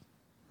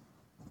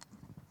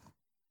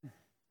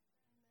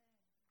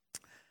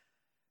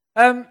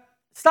Um,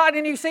 Starting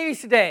a new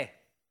series today.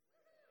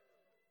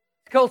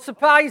 It's called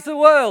Surprise the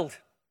World.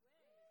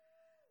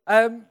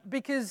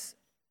 Because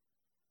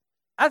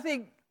I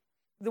think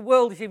the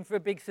world is in for a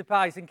big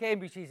surprise, and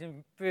Cambridge is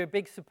in for a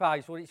big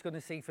surprise what it's going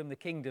to see from the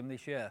kingdom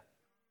this year,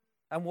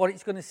 and what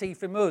it's going to see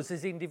from us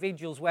as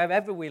individuals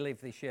wherever we live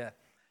this year.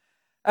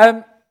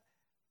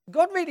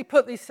 God really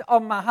put this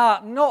on my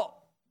heart, not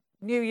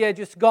New Year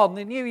just gone,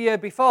 the New Year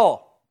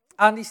before.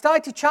 And he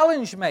started to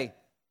challenge me.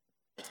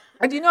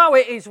 And you know how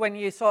it is when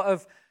you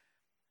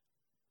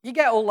you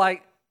get all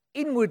like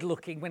inward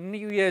looking when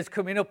New Year's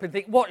coming up and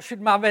think, what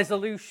should my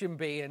resolution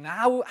be? And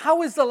how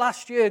has the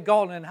last year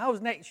gone? And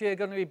how's next year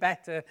going to be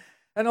better?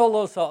 And all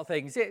those sort of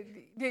things. Do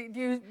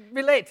you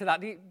relate to that?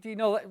 Do you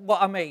know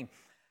what I mean?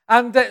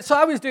 And so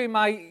I was doing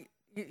my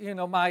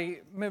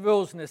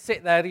Rosner,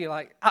 sit there,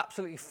 like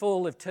absolutely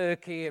full of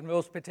turkey and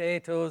roast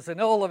potatoes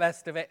and all the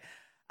rest of it.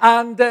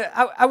 And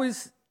I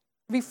was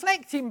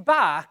reflecting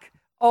back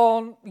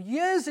on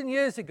years and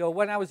years ago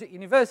when I was at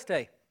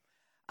university,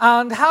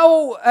 and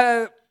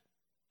how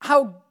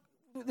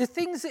the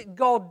things that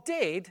God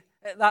did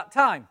at that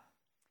time.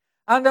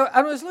 And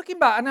I was looking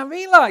back, and I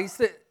realized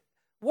that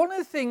one of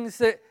the things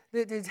that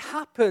had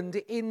happened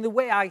in the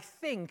way I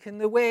think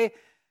and the way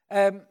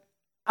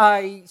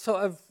I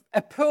sort of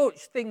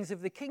approach things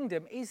of the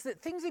kingdom is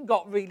that things had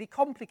got really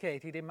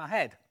complicated in my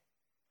head.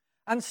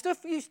 And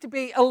stuff used to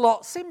be a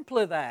lot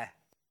simpler there.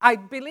 I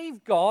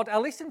believed God, I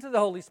listened to the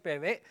Holy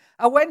Spirit,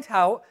 I went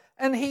out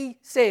and he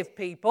saved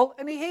people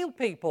and he healed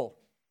people.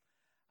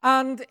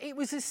 And it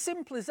was as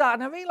simple as that.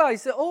 And I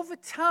realized that over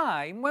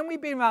time, when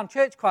we've been around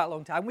church quite a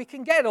long time, we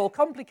can get all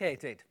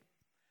complicated.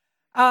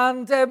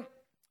 And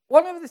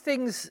one of the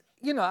things,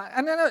 and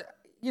I know,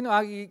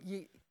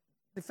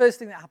 the first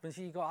thing that happens,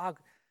 you go,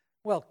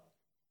 well,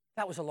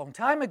 that was a long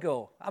time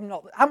ago.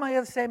 Am I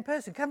the same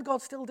person? Can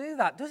God still do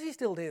that? Does he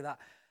still do that?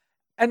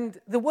 And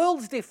the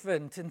world's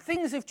different, and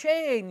things have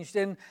changed,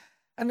 and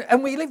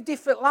we live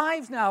different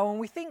lives now, and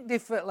we think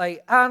differently.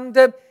 And,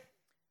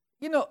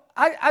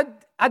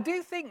 I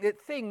do think that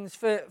things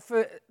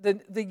for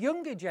the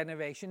younger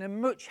generation are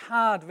much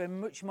harder and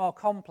much more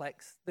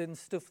complex than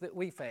stuff that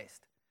we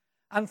faced.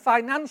 And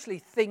financially,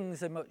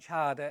 things are much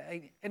harder,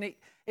 and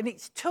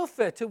it's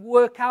tougher to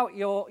work out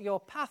your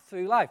path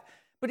through life.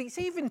 But it's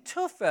even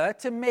tougher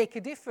to make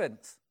a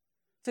difference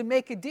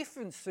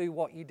through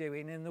what you're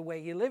doing and the way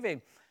you're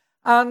living.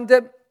 And,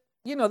 that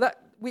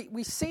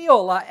we see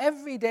all that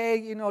every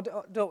day,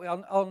 don't we,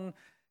 on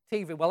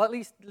TV? Well, at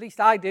least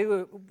I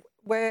do,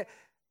 where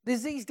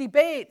there's these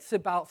debates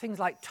about things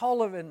like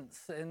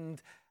tolerance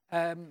and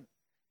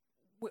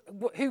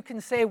who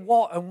can say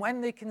what and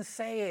when they can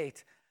say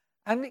it.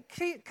 And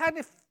it kind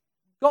of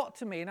got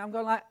to me, and I'm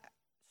going like,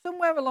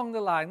 somewhere along the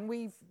line,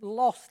 we've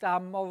lost our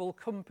moral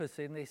compass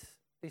in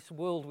this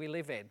world we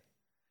live in.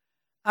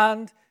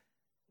 And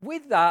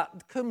with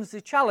that comes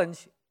the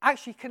challenge,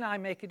 actually, can I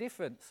make a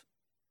difference?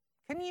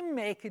 Can you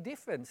make a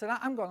difference? And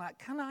I'm going like,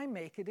 can I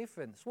make a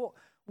difference?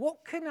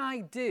 What can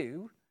I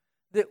do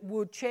that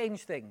would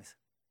change things?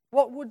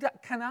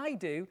 Can I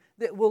do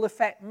that will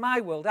affect my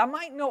world? I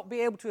might not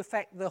be able to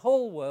affect the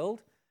whole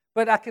world,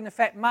 but I can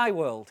affect my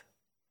world.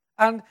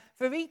 And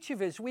for each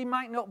of us, we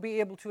might not be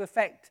able to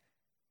affect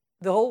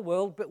the whole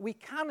world, but we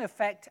can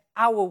affect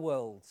our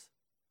worlds.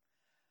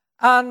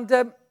 And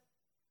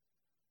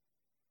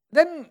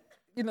then,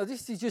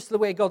 this is just the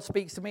way God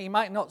speaks to me. He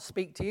might not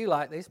speak to you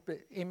like this, but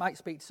he might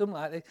speak to some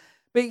like this.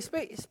 But he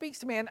speaks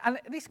to me, and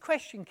this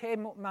question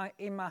came up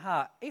in my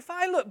heart. If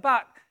I look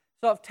back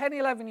sort of 10,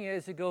 11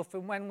 years ago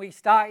from when we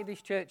started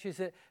this church as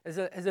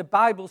a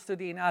Bible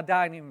study in our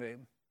dining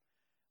room,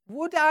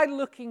 would I,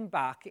 looking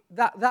back,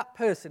 that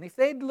person, if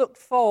they'd looked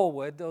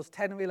forward those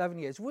 10 or 11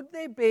 years, would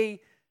they be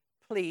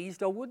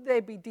pleased or would they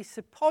be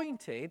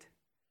disappointed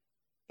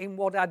in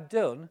what I'd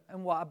done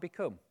and what I'd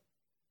become?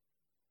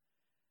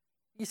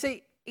 You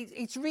see,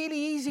 it's really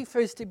easy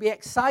for us to be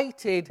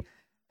excited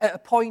at a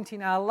point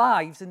in our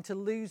lives and to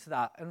lose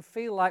that and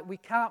feel like we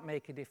can't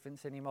make a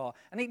difference anymore.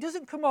 And it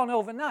doesn't come on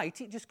overnight,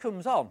 it just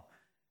comes on.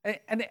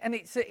 And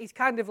it's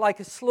kind of like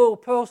a slow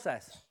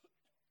process.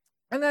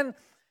 And then,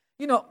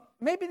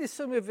 maybe there's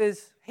some of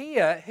us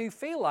here who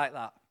feel like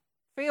that.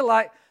 Feel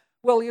like,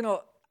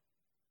 well,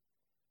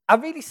 I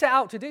really set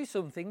out to do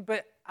something,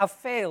 but I've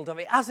failed, or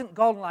it hasn't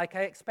gone like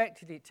I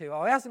expected it to,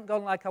 or it hasn't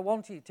gone like I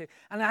wanted it to,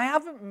 and I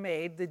haven't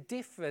made the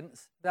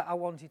difference that I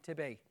wanted to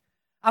be.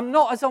 I'm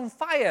not as on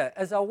fire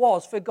as I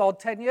was for God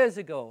 10 years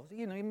ago.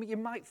 You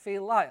might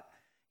feel like,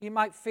 you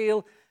might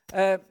feel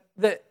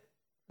that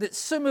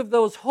some of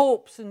those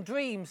hopes and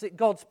dreams that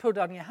God's put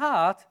on your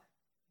heart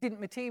didn't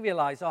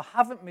materialize or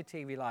haven't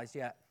materialized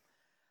yet.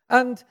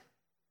 And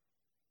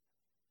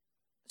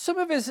some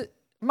of us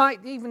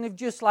might even have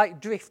just like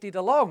drifted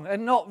along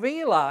and not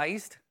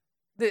realized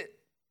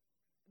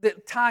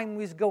that time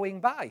was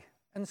going by.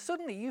 And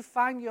suddenly you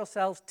find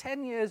yourselves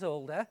 10 years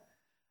older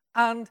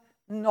and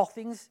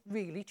nothing's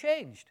really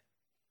changed.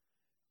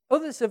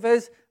 Others of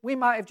us, we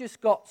might have just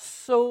got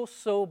so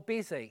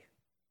busy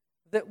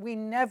that we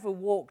never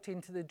walked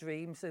into the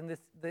dreams and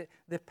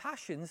the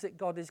passions that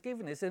God has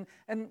given us. And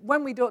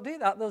when we don't do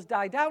that, those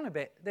die down a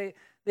bit.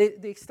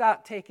 They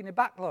start taking a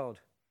backload.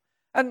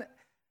 And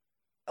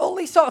all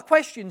these sort of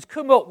questions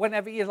come up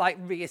whenever you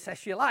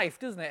reassess your life,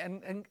 doesn't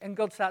it? And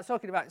God starts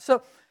talking about it.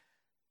 So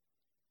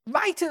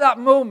right at that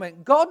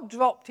moment, God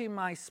dropped in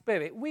my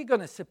spirit, we're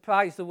going to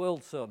surprise the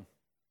world, son.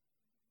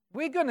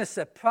 We're going to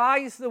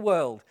surprise the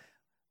world.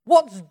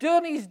 What's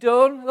done is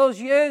done. Those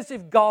years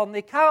have gone.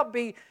 They can't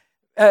be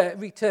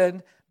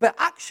returned. But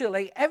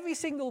actually, every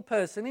single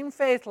person in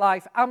faith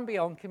life and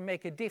beyond can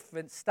make a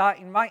difference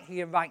starting right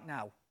here, right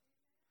now.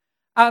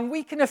 And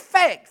we can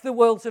affect the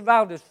worlds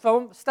around us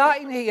from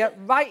starting here,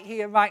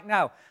 right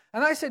now.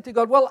 And I said to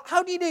God, well,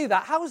 how do you do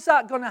that? How's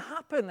that going to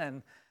happen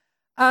then?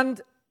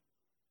 And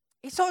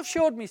he sort of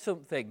showed me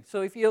something.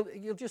 So if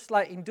you'll just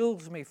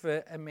indulge me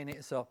for a minute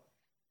or so.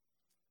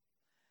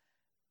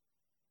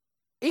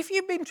 If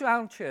you've been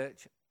around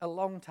church a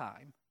long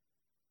time,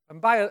 and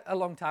by a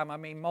long time I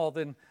mean more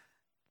than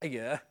a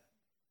year,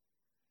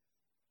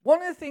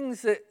 one of the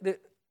things that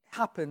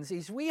happens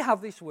is we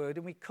have this word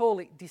and we call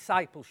it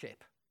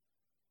discipleship.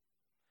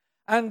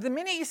 And the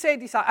minute you say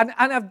disciple,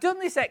 and I've done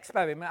this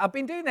experiment, I've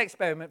been doing the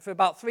experiment for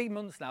about 3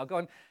 months now,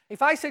 going,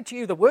 if I said to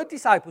you the word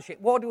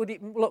discipleship, what would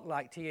it look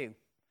like to you?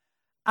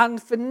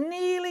 And for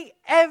nearly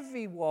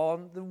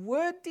everyone, the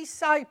word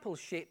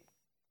discipleship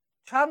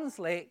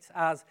translates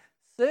as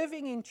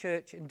serving in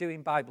church and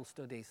doing Bible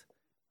studies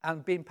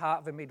and being part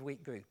of a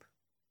midweek group.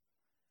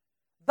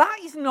 That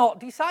is not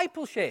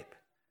discipleship.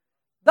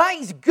 That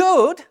is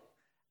good,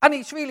 and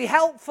it's really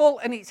helpful,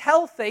 and it's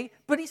healthy,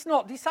 but it's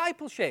not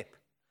discipleship.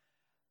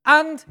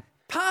 And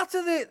part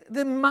of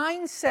the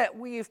mindset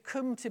we have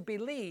come to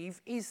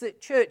believe is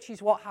that church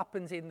is what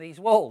happens in these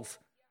walls.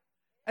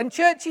 And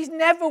church is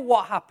never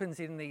what happens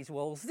in these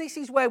walls. This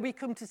is where we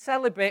come to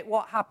celebrate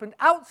what happened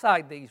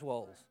outside these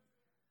walls.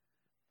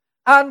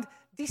 And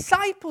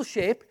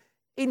discipleship,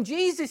 in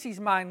Jesus'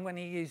 mind when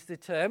he used the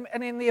term,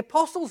 and in the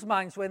apostles'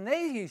 minds when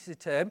they used the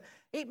term,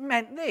 it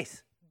meant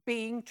this,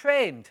 being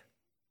trained.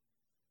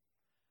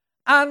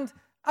 And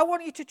I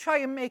want you to try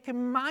and make a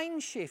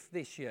mind shift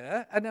this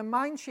year, and a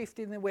mind shift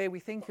in the way we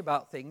think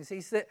about things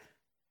is that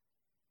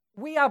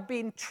we are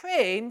being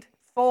trained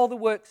for the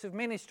works of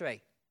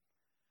ministry.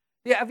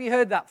 Yeah, have you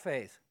heard that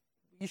phrase?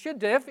 You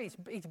should have.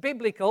 It's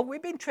biblical.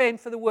 We've been trained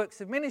for the works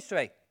of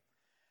ministry.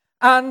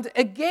 And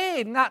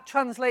again, that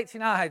translates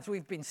in our heads.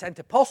 We've been sent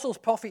apostles,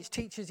 prophets,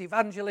 teachers,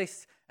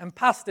 evangelists, and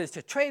pastors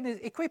to train us,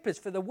 equip us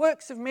for the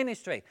works of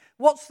ministry.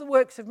 What's the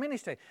works of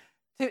ministry?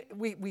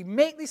 We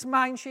make this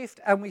mind shift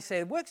and we say,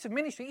 the works of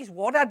ministry is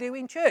what I do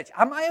in church.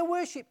 Am I a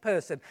worship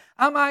person?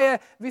 Am I a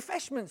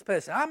refreshments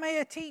person? Am I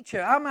a teacher?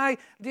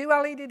 Do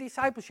I lead a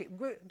discipleship?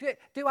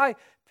 Do I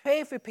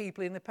pray for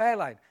people in the prayer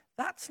line?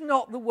 That's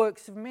not the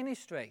works of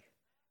ministry.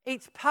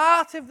 It's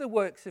part of the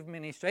works of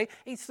ministry.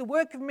 It's the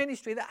work of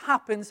ministry that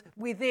happens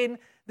within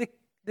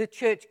the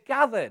church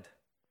gathered.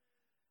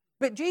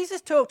 But Jesus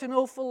talked an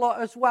awful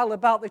lot as well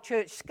about the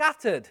church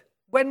scattered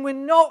when we're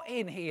not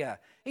in here.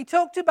 He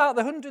talked about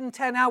the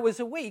 110 hours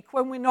a week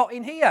when we're not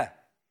in here.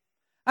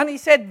 And he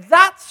said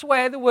that's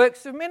where the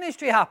works of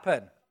ministry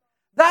happen.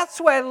 That's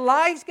where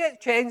lives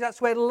get changed. That's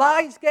where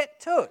lives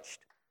get touched.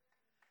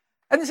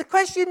 And the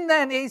question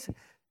then is,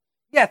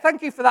 yeah,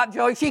 thank you for that,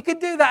 Joyce. You can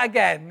do that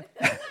again.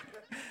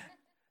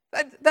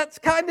 That's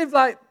kind of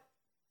like,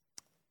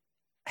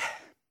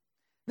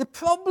 the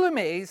problem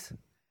is,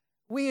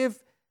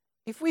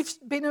 if we've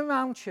been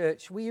around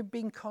church, we have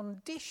been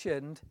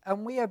conditioned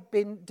and we have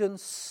done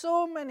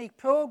so many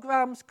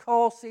programs,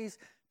 courses,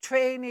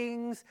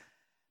 trainings.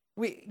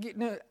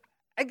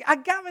 I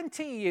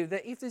guarantee you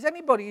that if there's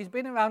anybody who's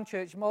been around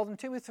church more than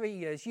 2 or 3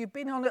 years, you've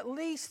been on at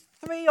least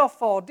 3 or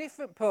 4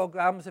 different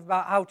programs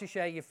about how to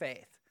share your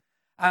faith.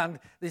 And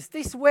there's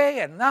this way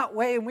and that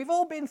way, and we've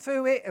all been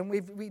through it, and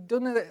we've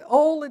done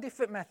all the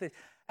different methods.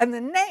 And the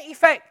net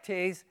effect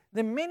is,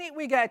 the minute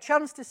we get a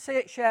chance to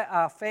share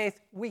our faith,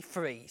 we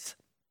freeze.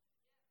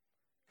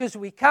 Because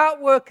we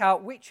can't work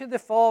out which of the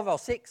 4 or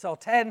 6 or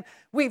 10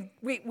 we've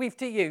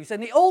to use.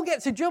 And it all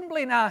gets a jumble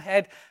in our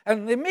head,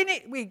 and the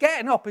minute we get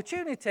an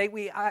opportunity,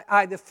 we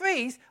either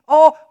freeze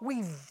or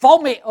we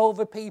vomit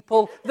over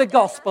people the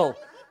gospel.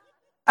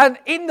 And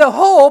in the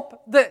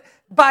hope that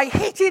by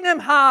hitting them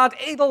hard,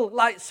 it'll,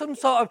 like, some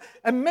sort of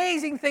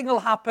amazing thing will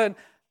happen.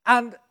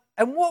 And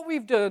what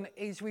we've done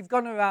is we've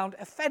gone around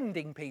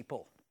offending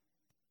people.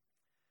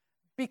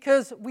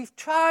 Because we've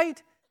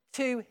tried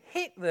to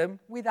hit them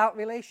without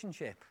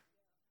relationship.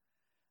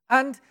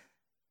 And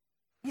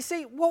you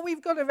see, what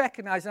we've got to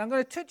recognize, and I'm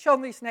going to touch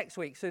on this next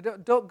week, so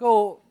don't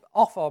go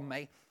off on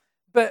me,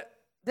 but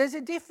there's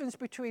a difference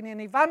between an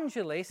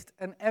evangelist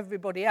and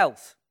everybody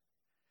else.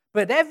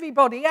 But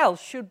everybody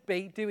else should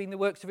be doing the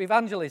works of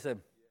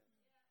evangelism.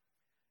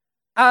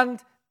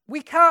 And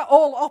we can't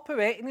all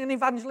operate in an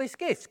evangelist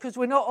gift because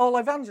we're not all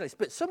evangelists,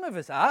 but some of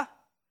us are.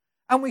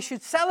 And we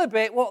should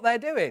celebrate what they're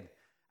doing.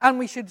 And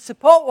we should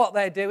support what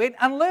they're doing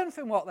and learn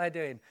from what they're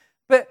doing.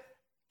 But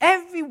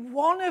every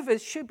one of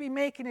us should be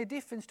making a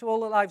difference to all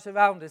the lives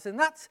around us. And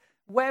that's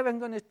where I'm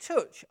going to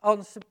touch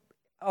on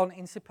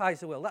in Surprise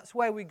the World. That's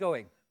where we're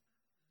going.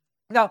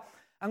 Now,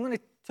 I'm going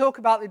to talk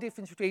about the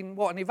difference between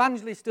what an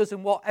evangelist does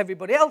and what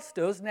everybody else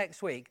does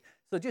next week.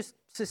 So just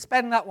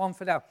suspend that one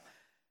for now.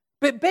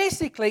 But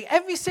basically,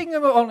 every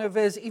single one of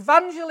us,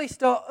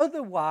 evangelist or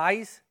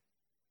otherwise,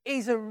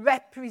 is a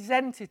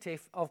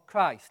representative of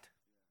Christ.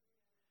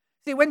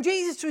 See, when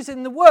Jesus was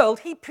in the world,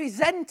 he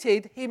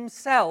presented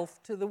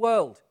himself to the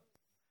world.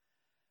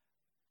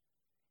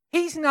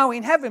 He's now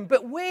in heaven,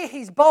 but we're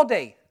his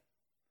body.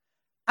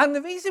 And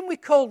the reason we're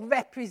called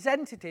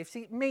representatives,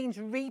 it means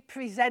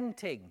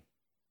representing.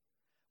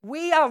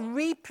 We are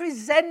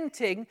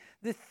representing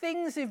the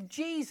things of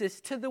Jesus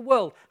to the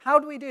world. How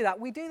do we do that?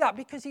 We do that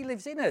because he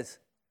lives in us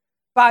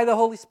by the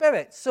Holy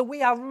Spirit. So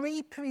we are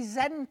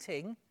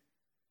representing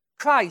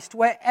Christ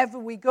wherever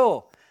we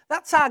go.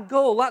 That's our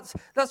goal.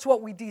 That's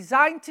what we're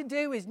designed to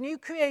do as new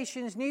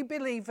creations, new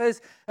believers,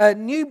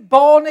 new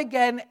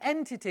born-again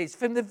entities.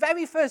 From the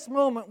very first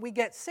moment we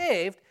get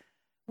saved,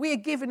 we are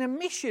given a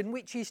mission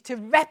which is to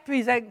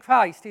represent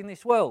Christ in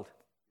this world.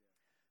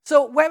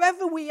 So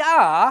wherever we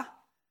are,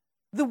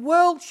 the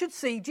world should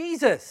see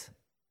Jesus.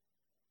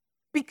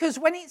 Because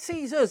when it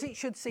sees us, it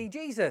should see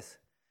Jesus.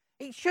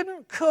 It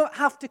shouldn't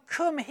have to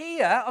come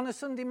here on a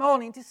Sunday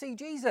morning to see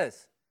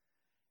Jesus.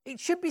 It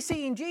should be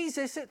seeing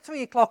Jesus at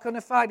 3 o'clock on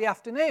a Friday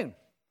afternoon.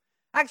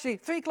 Actually,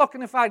 3 o'clock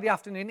on a Friday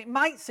afternoon, it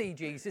might see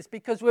Jesus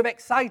because we're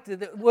excited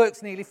that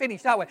work's nearly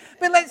finished that way.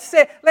 But let's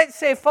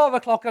say 4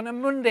 o'clock on a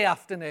Monday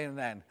afternoon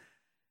then.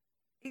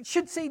 It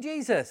should see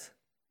Jesus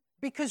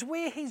because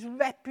we're his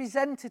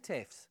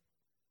representatives.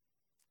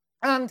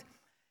 And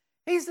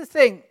here's the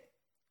thing.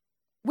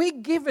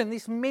 We're given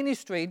this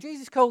ministry.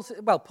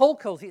 Paul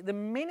calls it the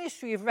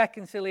ministry of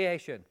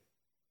reconciliation.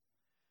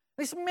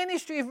 This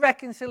ministry of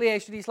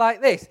reconciliation is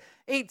like this.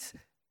 It's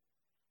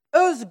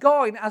us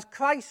going as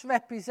Christ's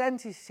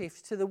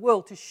representatives to the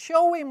world to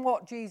show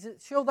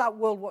that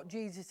world what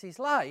Jesus is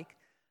like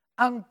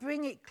and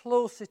bring it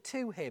closer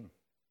to him.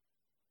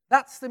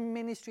 That's the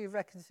ministry of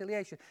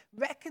reconciliation.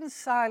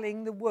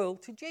 Reconciling the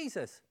world to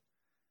Jesus.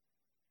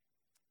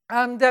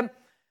 And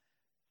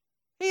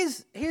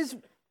here's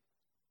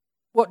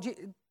what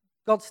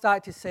God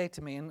started to say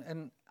to me,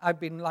 and I've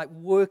been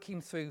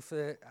working through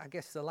for, I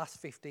guess, the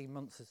last 15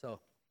 months or so.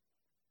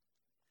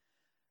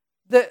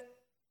 That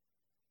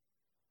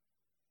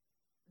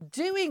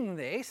doing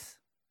this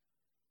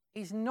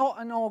is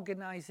not an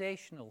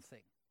organizational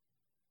thing.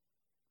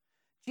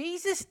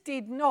 Jesus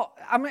did not,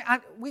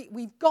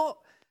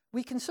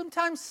 we can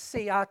sometimes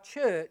see our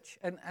church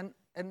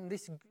and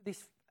this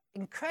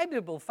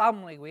incredible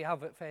family we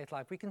have at Faith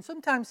Life, we can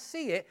sometimes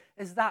see it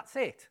as that's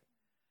it.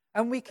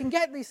 And we can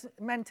get this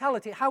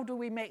mentality, how do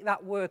we make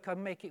that work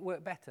and make it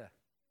work better?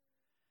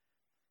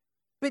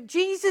 But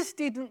Jesus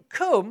didn't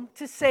come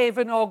to save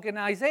an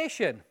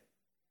organization.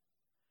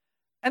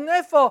 And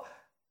therefore,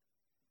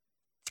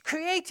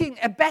 creating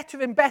a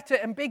better and better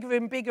and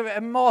bigger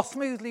and more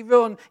smoothly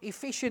run,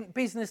 efficient,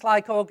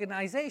 business-like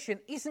organization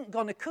isn't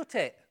going to cut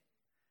it.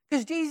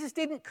 Because Jesus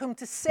didn't come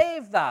to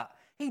save that.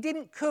 He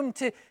didn't come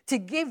to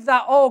give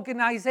that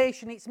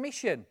organization its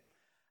mission.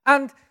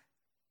 And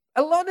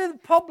a lot of the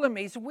problem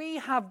is we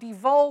have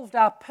devolved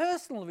our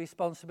personal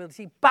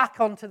responsibility back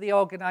onto the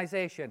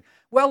organization.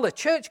 Well, the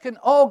church can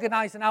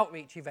organize an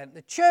outreach event.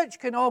 The church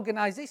can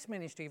organize this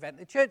ministry event.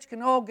 The church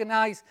can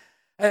organize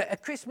a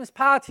Christmas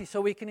party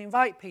so we can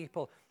invite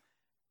people.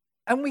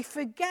 And we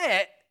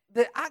forget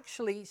that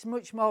actually it's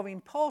much more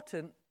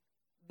important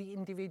the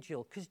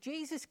individual, because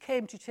Jesus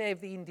came to save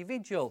the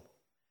individual.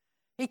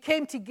 He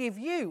came to give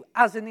you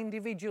as an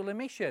individual a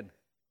mission.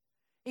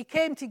 He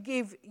came to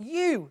give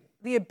you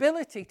the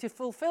ability to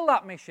fulfill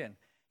that mission.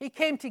 He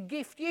came to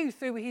gift you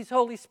through his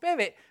Holy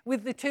Spirit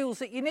with the tools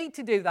that you need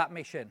to do that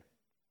mission.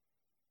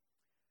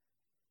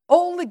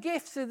 All the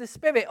gifts of the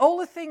Spirit, all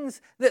the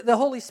things that the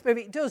Holy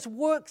Spirit does,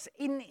 works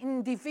in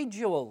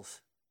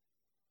individuals.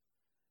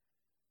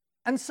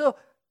 And so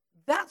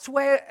that's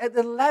where at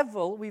the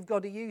level we've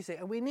got to use it.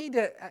 And we need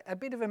a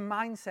bit of a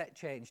mindset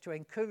change to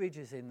encourage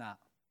us in that.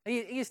 Are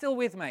you still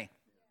with me?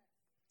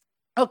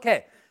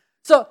 Okay.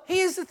 So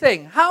here's the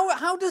thing.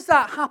 How does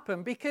that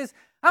happen? Because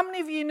how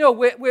many of you know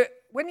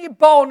when you're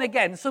born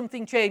again,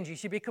 something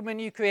changes. You become a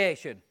new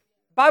creation.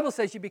 The Bible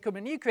says you become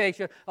a new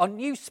creation or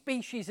new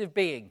species of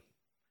being.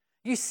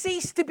 You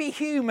cease to be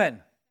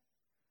human.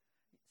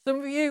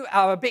 Some of you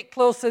are a bit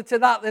closer to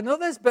that than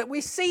others, but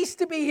we cease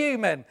to be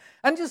human.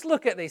 And just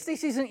look at this.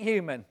 This isn't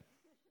human.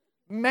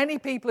 Many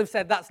people have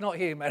said that's not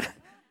human.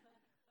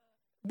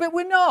 But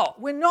we're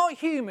not. We're not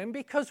human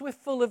because we're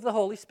full of the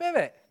Holy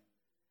Spirit.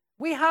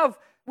 We have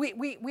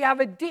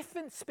a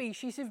different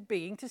species of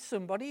being to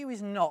somebody who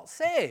is not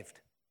saved.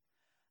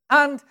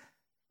 And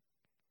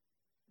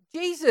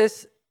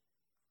Jesus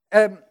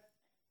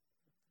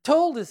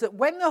told us that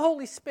when the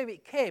Holy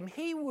Spirit came,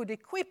 he would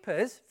equip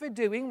us for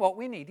doing what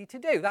we needed to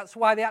do. That's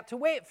why they had to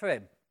wait for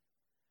him.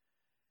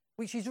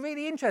 Which is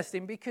really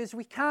interesting because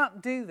we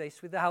can't do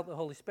this without the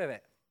Holy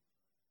Spirit.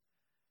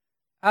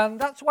 And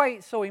that's why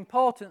it's so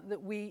important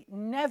that we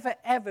never,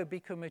 ever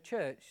become a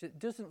church that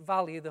doesn't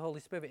value the Holy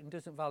Spirit and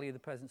doesn't value the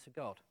presence of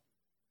God.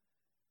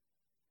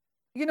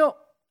 You know,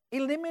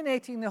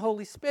 eliminating the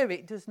Holy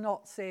Spirit does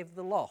not save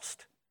the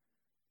lost.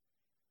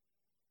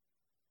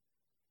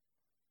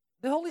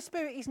 The Holy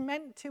Spirit is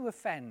meant to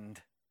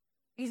offend.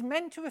 He's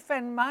meant to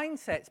offend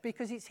mindsets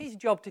because it's his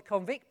job to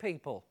convict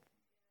people.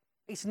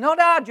 It's not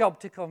our job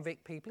to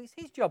convict people, it's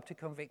his job to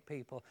convict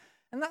people.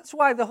 And that's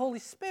why the Holy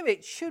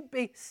Spirit should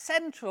be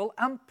central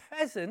and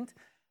present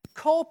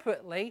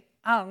corporately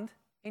and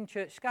in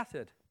church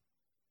scattered.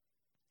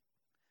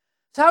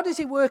 So how does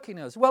he work in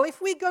us? Well,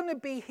 if we're going to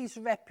be his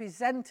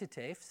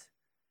representatives,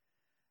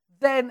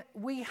 then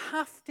we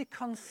have to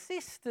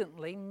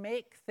consistently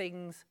make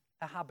things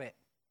a habit.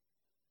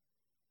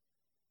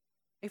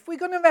 If we're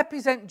going to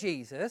represent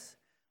Jesus,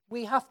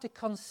 we have to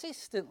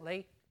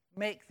consistently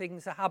make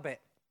things a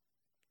habit.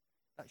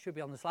 That should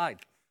be on the slide.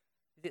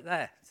 Is it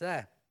there? It's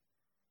there.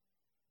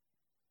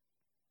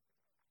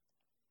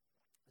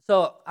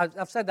 So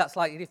I've said that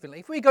slightly differently.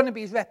 If we're going to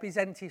be his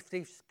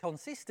representatives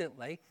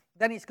consistently,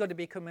 then it's going to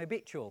become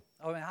habitual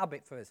or a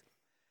habit for us.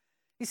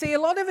 You see, a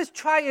lot of us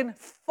try and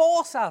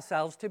force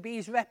ourselves to be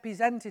his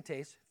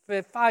representatives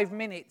for 5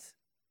 minutes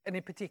on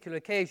a particular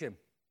occasion.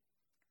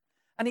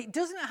 And it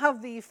doesn't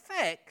have the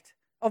effect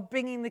of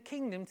bringing the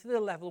kingdom to the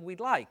level we'd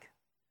like.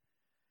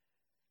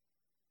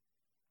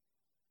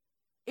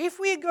 If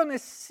we're going to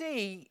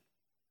see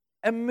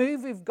a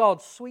move of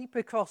God sweep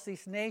across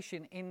this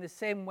nation in the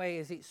same way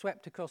as it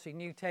swept across in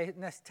New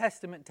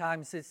Testament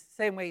times, the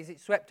same way as it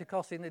swept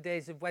across in the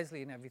days of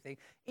Wesley and everything,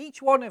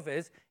 each one of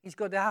us is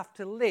going to have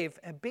to live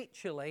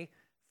habitually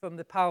from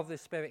the power of the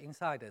Spirit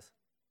inside us.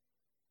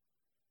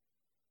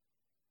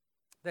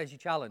 There's your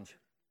challenge.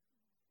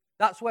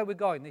 That's where we're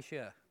going this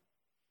year.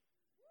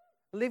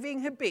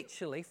 Living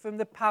habitually from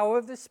the power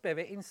of the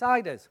Spirit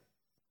inside us.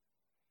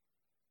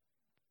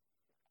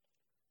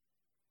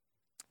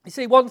 You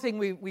see, one thing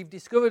we've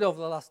discovered over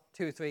the last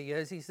 2 or 3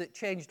 years is that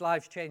changed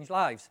lives change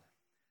lives.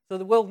 So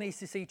the world needs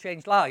to see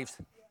changed lives.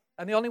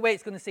 And the only way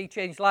it's going to see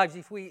changed lives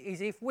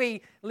is if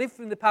we live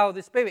from the power of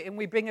the Spirit and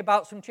we bring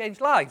about some changed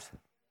lives.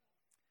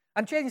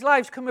 And changed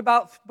lives come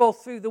about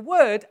both through the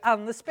Word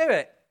and the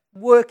Spirit,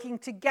 working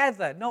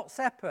together, not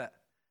separate.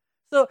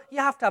 So you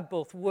have to have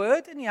both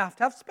Word and you have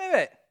to have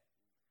Spirit.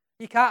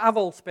 You can't have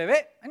all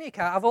Spirit and you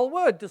can't have all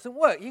Word. It doesn't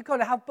work. You've got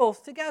to have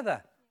both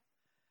together.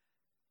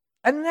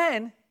 And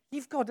then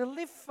you've got to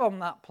live from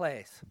that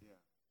place.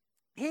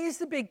 Here's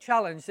the big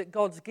challenge that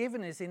God's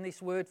given us in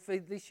this word for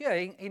this year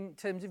in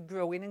terms of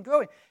growing and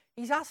growing.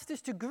 He's asked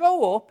us to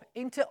grow up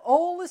into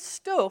all the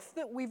stuff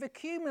that we've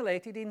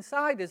accumulated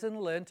inside us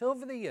and learnt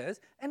over the years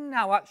and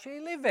now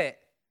actually live it.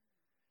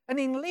 And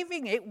in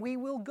living it, we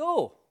will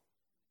go.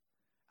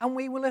 And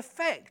we will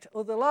affect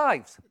other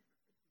lives.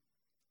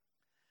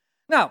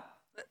 Now,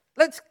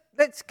 let's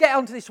get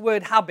onto this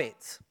word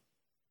habits.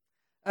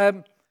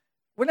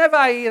 Whenever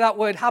I hear that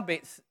word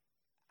habits,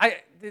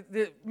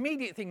 the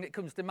immediate thing that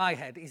comes to my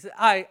head is that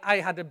I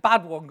had a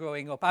bad one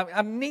growing up.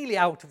 I'm nearly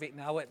out of it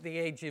now at the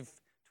age of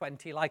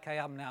 20, like I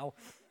am now.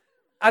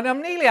 And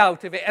I'm nearly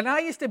out of it. And I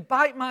used to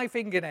bite my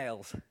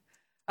fingernails.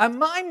 And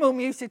my mum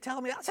used to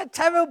tell me, that's a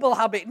terrible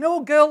habit.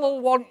 No girl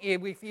will want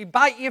you if you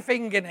bite your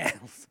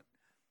fingernails.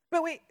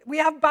 But we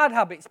have bad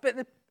habits.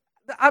 But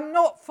I'm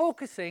not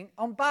focusing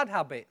on bad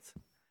habits.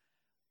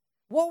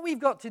 What we've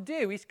got to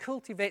do is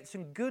cultivate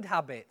some good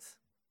habits.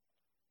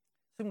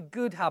 Some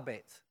good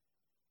habits.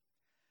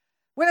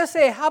 When I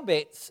say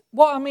habits,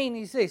 what I mean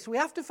is this. We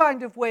have to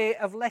find a way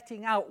of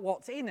letting out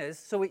what's in us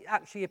so it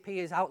actually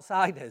appears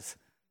outside us.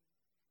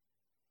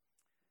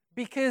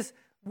 Because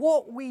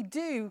what we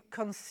do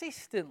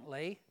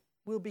consistently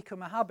will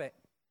become a habit.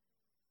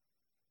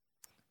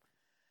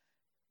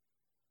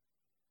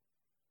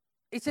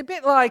 It's a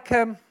bit like,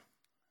 how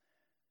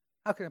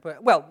can I put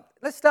it? Well,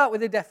 let's start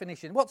with the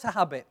definition. What's a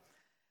habit?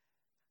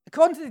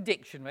 According to the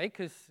dictionary,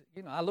 because,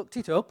 I looked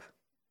it up,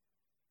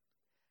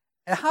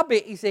 a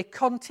habit is a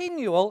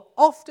continual,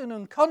 often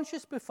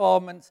unconscious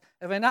performance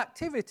of an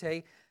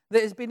activity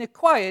that has been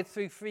acquired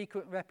through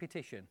frequent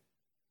repetition.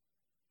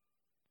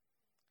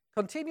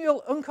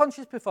 Continual,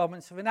 unconscious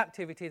performance of an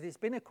activity that's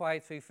been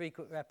acquired through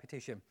frequent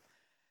repetition.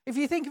 If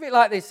you think of it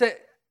like this,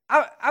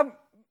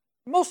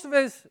 most of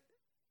us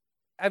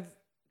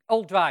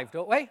all drive,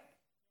 don't we?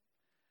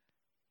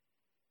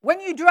 When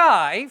you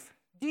drive,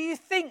 do you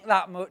think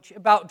that much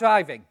about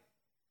driving?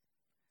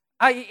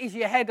 Is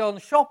your head on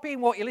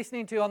shopping, what you're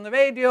listening to on the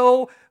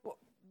radio,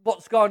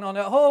 what's going on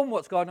at home,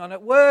 what's going on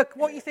at work,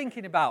 what are you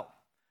thinking about?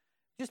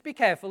 Just be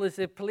careful, there's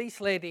a police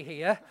lady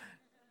here.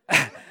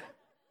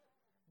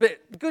 But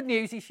the good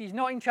news is she's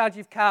not in charge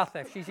of car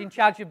theft, she's in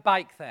charge of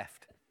bike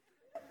theft.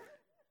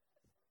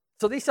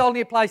 So this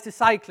only applies to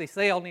cyclists,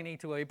 they only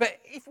need to worry. But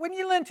when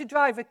you learn to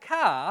drive a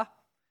car,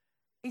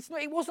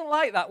 it wasn't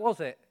like that, was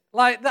it?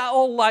 Like that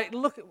all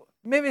look at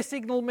mirror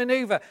signal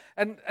maneuver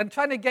and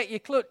trying to get your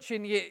clutch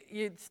and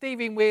your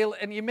steering wheel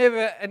and your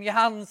mirror and your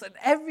hands and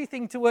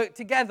everything to work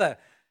together.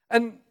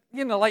 And,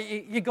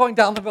 you're going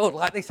down the road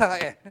like this,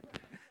 aren't you?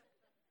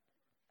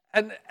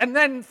 and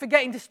then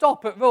forgetting to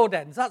stop at road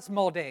ends. That's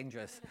more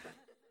dangerous.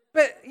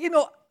 But,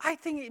 I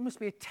think it must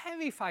be a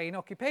terrifying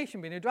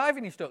occupation being a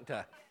driving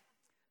instructor.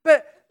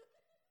 But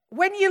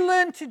when you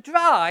learn to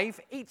drive,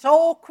 it's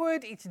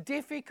awkward, it's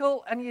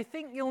difficult, and you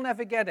think you'll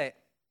never get it.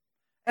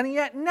 And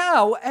yet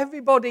now,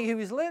 everybody who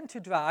has learned to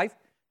drive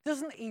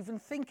doesn't even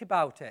think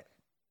about it.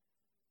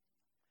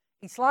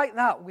 It's like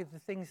that with the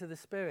things of the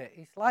Spirit.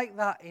 It's like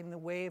that in the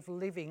way of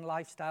living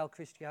lifestyle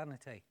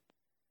Christianity.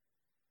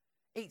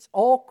 It's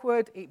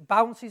awkward, it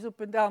bounces up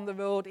and down the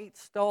road, it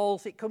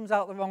stalls, it comes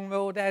out the wrong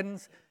road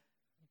ends.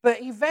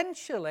 But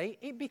eventually,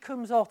 it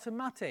becomes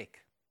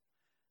automatic.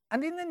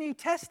 And in the New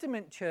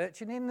Testament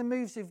church and in the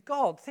moves of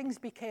God, things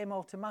became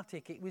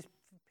automatic. It was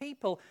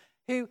people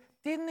who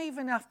didn't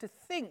even have to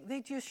think,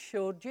 they just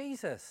showed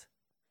Jesus.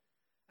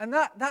 And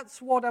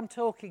that's what I'm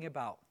talking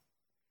about.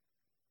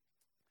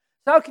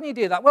 So how can you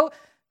do that? Well,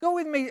 go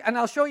with me and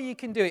I'll show you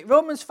can do it.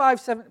 Romans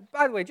 5:7.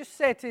 By the way, just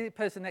say to the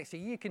person next to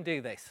you, you can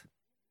do this.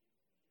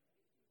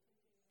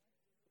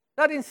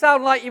 That didn't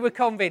sound like you were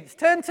convinced.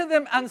 Turn to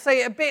them and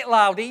say it a bit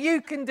louder.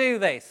 You can do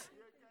this.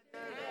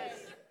 Yes.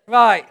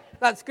 Right,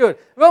 that's good.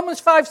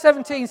 Romans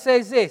 5:17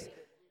 says this.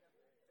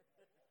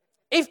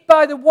 If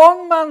by the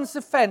one man's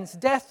offence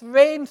death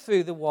reigned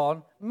through the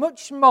one,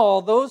 much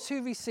more those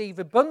who receive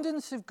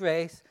abundance of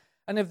grace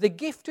and of the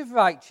gift of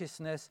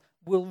righteousness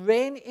will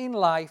reign in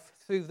life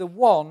through the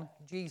one,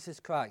 Jesus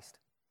Christ.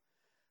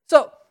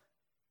 So,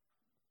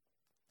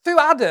 through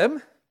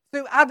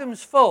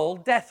Adam's fall,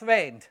 death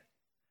reigned.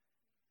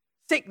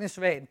 Sickness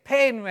reigned,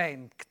 pain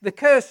reigned, the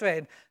curse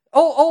reigned.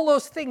 All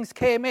those things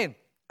came in.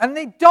 And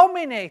they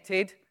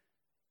dominated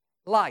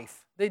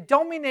life. They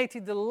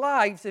dominated the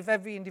lives of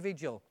every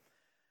individual.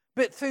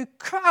 But through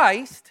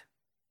Christ,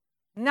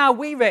 now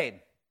we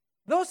reign.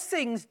 Those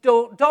things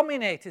don't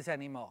dominate us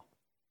anymore.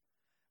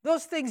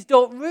 Those things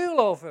don't rule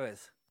over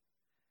us.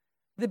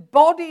 The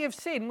body of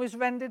sin was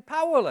rendered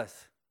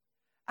powerless.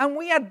 And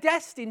we are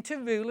destined to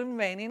rule and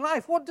reign in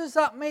life. What does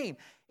that mean?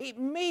 It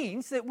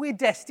means that we're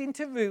destined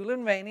to rule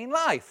and reign in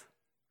life.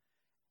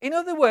 In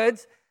other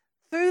words,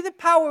 through the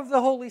power of the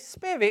Holy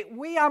Spirit,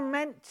 we are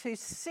meant to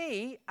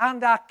see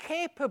and are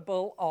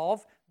capable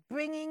of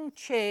bringing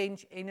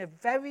change in a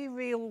very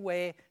real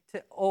way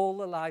to all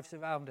the lives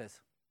around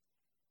us.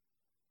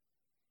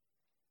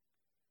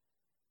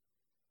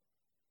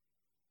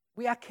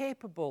 We are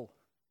capable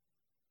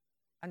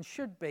and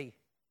should be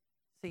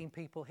seeing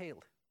people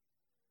healed.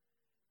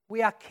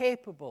 We are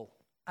capable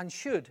and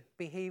should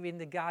be hearing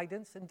the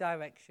guidance and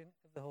direction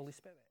of the Holy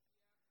Spirit.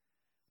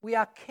 We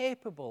are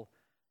capable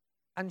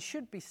and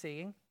should be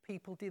seeing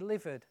people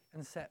delivered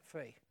and set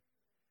free.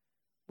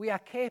 We are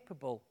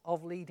capable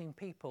of leading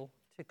people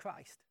to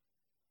Christ.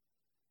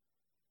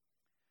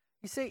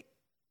 You see,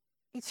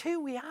 it's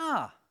who we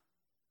are.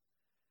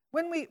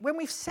 When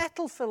we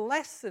settle for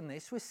less than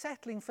this, we're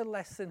settling for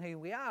less than who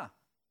we are.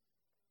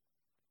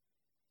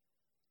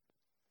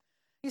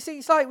 You see,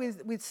 it's like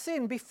with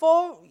sin.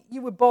 Before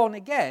you were born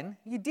again,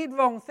 you did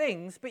wrong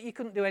things, but you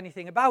couldn't do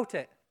anything about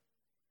it.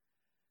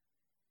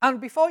 And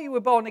before you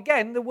were born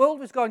again, the world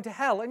was going to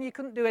hell, and you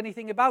couldn't do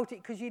anything about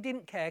it because you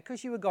didn't care,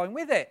 because you were going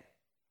with it.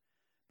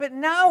 But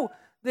now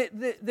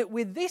that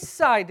with this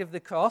side of the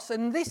cross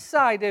and this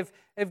side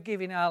of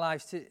giving our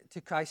lives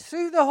to Christ,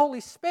 through the Holy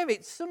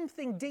Spirit,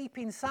 something deep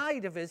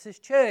inside of us has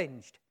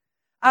changed.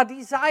 Our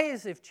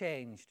desires have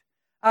changed.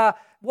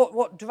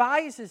 What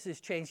drives us has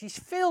changed. He's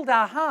filled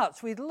our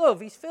hearts with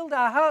love. He's filled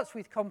our hearts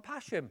with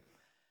compassion.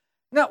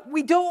 Now,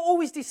 we don't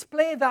always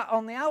display that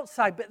on the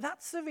outside, but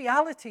that's the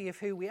reality of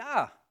who we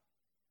are.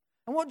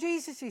 And what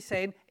Jesus is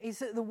saying is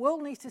that the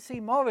world needs to see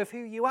more of who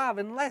you are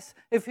and less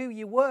of who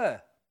you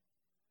were.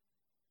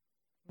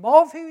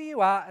 More of who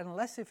you are and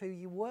less of who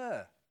you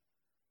were.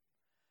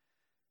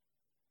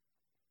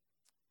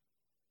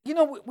 You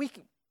know,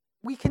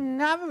 we can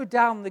narrow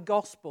down the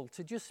gospel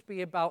to just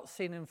be about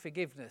sin and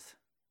forgiveness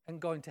and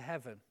going to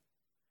heaven.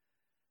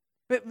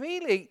 But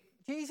really,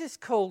 Jesus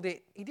called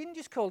it, he didn't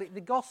just call it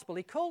the gospel,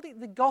 he called it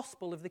the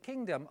gospel of the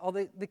kingdom, or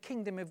the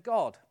kingdom of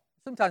God.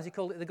 Sometimes he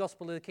called it the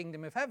gospel of the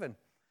kingdom of heaven.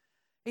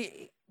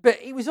 But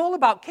it was all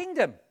about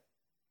kingdom.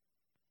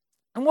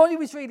 And what he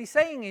was really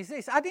saying is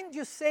this: I didn't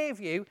just save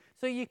you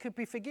so you could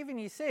be forgiven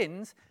your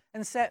sins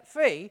and set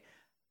free.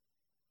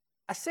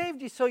 I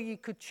saved you so you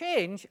could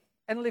change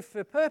and live for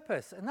a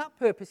purpose. And that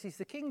purpose is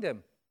the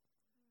kingdom.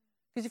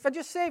 Because if I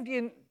just saved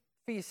you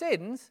for your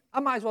sins,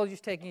 I might as well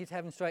just take you to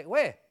heaven straight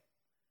away.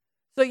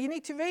 So you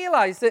need to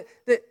realize that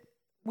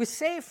we're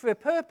saved for a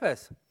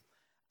purpose.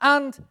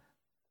 And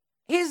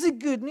here's the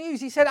good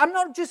news. He said, I'm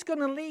not just going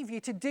to leave you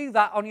to do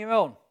that on your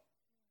own.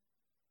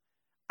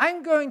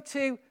 I'm going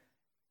to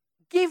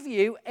give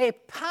you a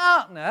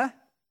partner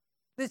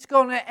that's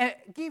going to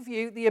give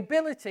you the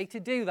ability to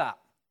do that.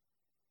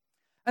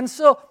 And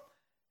so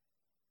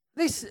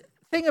this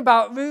thing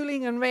about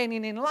ruling and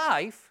reigning in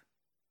life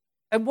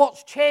and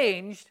what's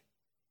changed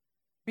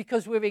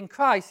because we're in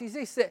Christ is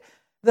this: that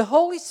the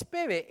Holy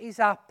Spirit is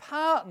our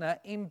partner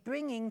in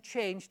bringing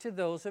change to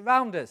those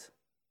around us.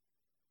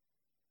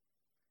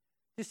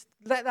 Just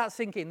let that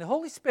sink in. The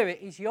Holy Spirit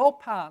is your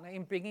partner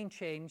in bringing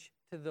change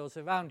to those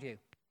around you.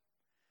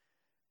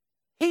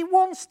 He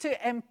wants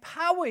to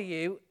empower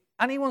you,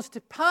 and he wants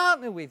to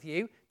partner with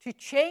you to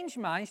change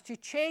minds, to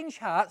change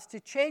hearts, to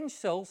change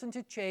souls, and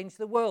to change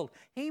the world.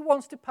 He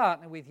wants to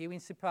partner with you in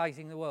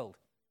surprising the world.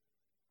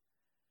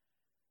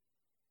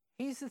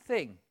 Here's the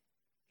thing.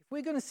 If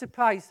we're going to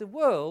surprise the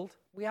world,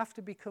 we have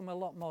to become a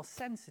lot more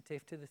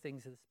sensitive to the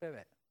things of the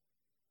Spirit.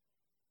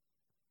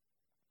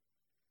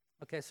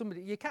 Okay,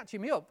 somebody, you're catching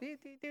me up. Do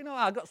you know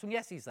I got some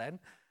yeses then?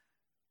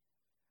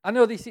 I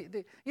know this.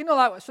 You know,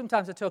 like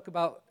sometimes I talk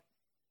about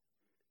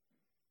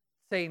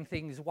saying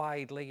things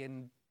widely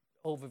and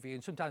overview,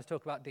 and sometimes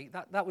talk about deep.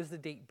 That was the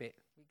deep bit.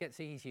 It gets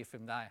easier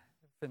from there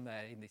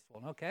in this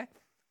one, okay?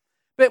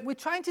 But we're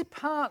trying to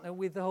partner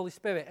with the Holy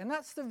Spirit, and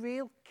that's the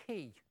real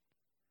key.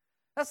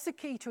 That's the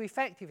key to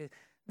effectiveness.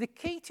 The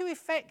key to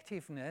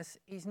effectiveness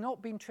is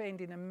not being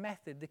trained in a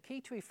method. The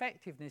key to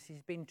effectiveness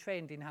is being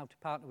trained in how to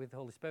partner with the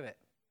Holy Spirit.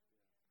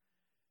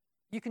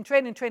 You can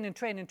train and train and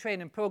train and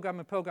train and program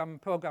and program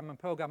and program and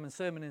program and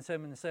sermon and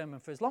sermon and sermon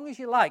for as long as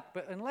you like,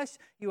 but unless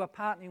you are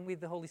partnering with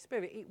the Holy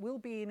Spirit, it will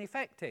be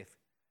ineffective.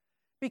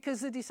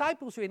 Because the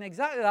disciples were in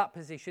exactly that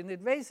position.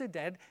 They'd raised the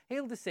dead,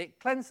 healed the sick,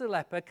 cleansed the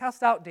leper,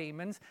 cast out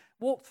demons,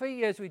 walked 3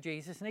 years with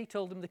Jesus, and he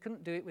told them they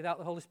couldn't do it without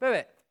the Holy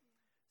Spirit.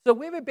 So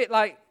we're a bit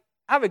like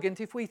arrogant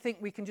if we think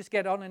we can just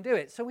get on and do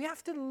it. So we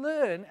have to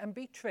learn and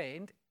be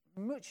trained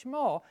much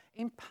more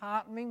in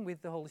partnering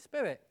with the Holy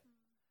Spirit.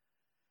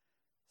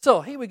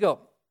 So here we go.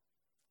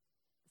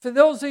 For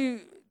those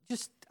who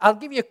I'll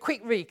give you a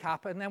quick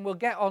recap and then we'll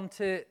get on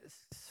to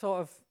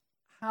sort of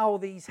how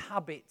these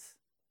habits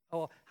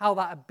or how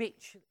that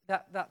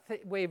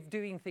way of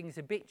doing things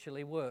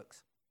habitually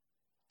works.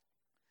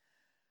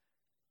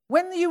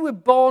 When you were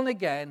born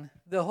again,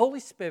 the Holy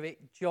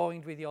Spirit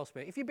joined with your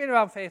spirit. If you've been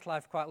around Faith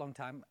Life quite a long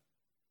time,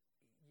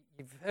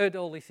 you've heard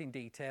all this in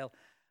detail.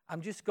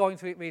 I'm just going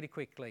through it really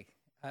quickly.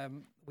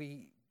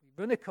 We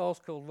run a course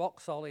called Rock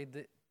Solid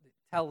that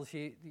tells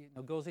you,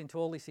 goes into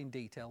all this in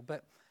detail.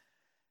 But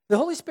the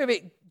Holy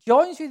Spirit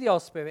joins with your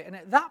spirit, and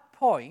at that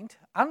point,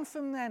 and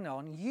from then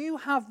on, you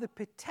have the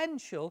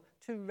potential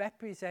to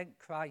represent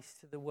Christ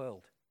to the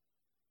world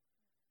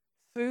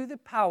through the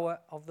power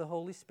of the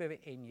Holy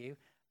Spirit in you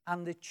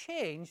and the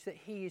change that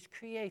he is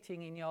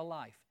creating in your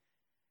life.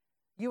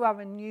 You are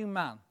a new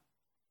man.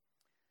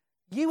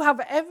 You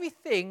have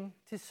everything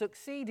to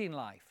succeed in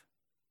life,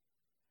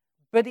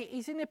 but it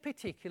is in a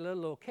particular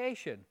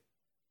location.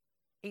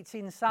 It's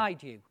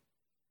inside you.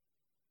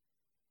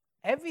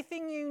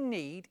 Everything you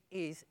need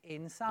is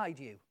inside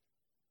you.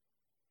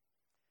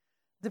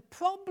 The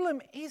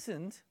problem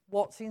isn't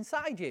what's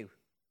inside you.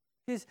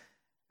 Because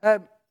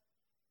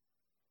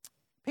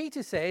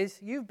Peter says,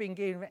 you've been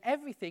given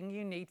everything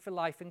you need for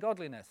life and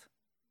godliness.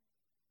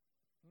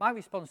 My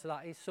response to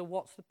that is, so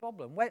what's the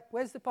problem?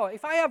 Where's the point?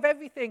 If I have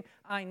everything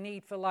I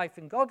need for life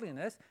and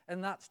godliness,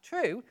 and that's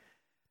true,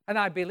 and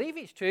I believe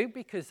it's true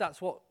because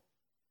that's what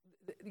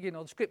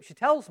the scripture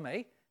tells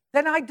me,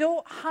 then I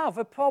don't have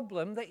a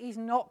problem that is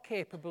not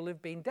capable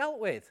of being dealt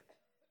with.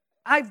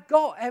 I've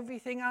got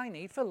everything I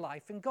need for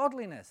life and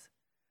godliness.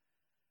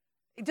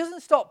 It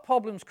doesn't stop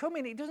problems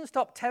coming. It doesn't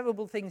stop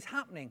terrible things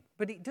happening.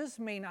 But it does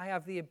mean I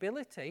have the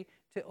ability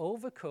to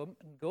overcome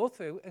and go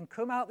through and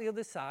come out the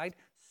other side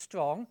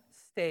strong,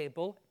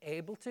 stable,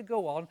 able to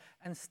go on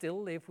and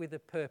still live with a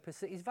purpose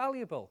that is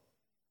valuable.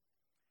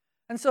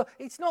 And so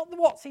it's not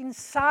what's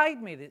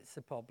inside me that's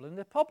the problem.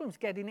 The problem's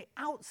getting it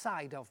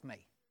outside of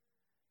me.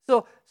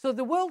 So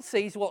the world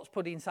sees what's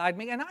put inside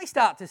me, and I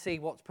start to see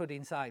what's put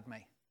inside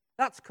me.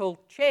 That's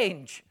called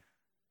change.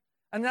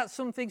 And that's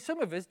something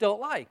some of us don't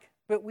like,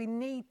 but we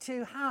need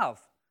to have.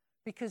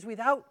 Because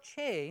without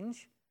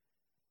change,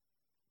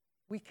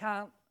 we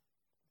can't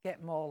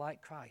get more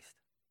like Christ.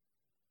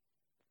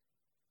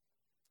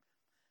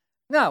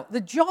 Now,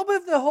 the job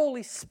of the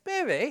Holy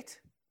Spirit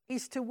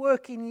is to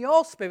work in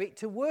your spirit,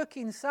 to work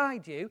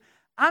inside you,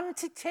 and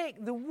to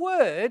take the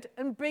word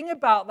and bring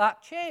about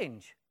that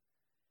change.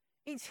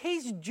 It's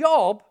his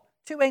job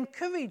to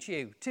encourage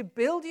you, to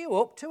build you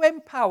up, to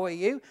empower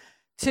you,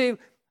 to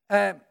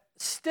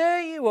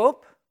stir you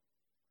up,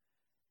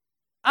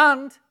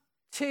 and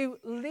to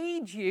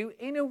lead you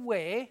in a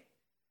way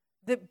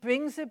that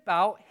brings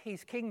about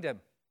his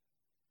kingdom.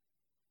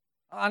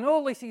 And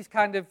all this is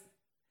kind of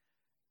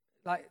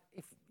like,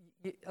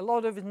 a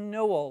lot of us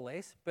know all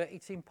this, but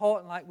it's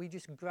important like we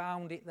just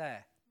ground it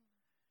there.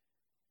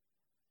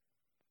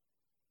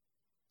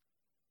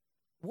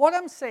 What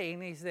I'm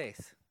saying is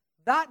this.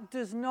 That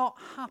does not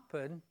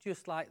happen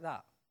just like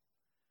that.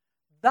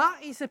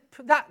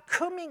 That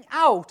coming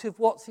out of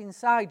what's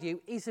inside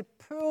you is a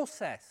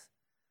process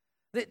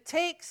that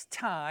takes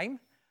time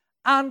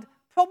and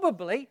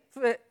probably,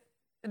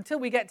 until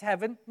we get to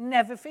heaven,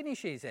 never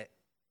finishes it.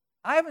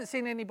 I haven't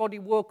seen anybody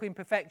walk in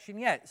perfection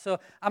yet, so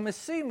I'm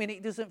assuming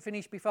it doesn't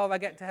finish before I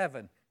get to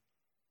heaven.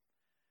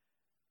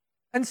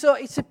 And so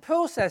it's a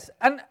process.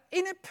 And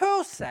in a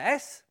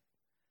process,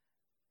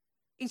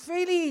 it's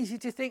really easy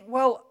to think,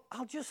 well,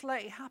 I'll just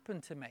let it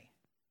happen to me.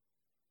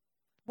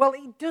 Well,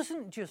 it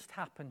doesn't just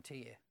happen to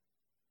you.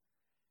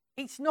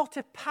 It's not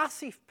a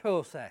passive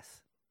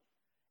process.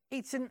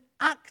 It's an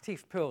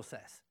active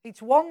process. It's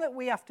one that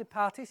we have to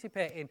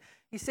participate in.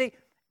 You see,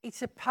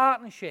 it's a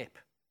partnership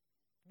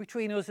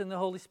between us and the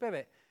Holy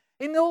Spirit.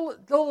 In all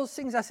those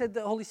things I said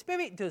that the Holy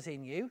Spirit does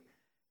in you,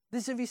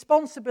 there's a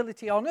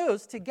responsibility on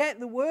us to get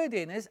the word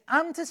in us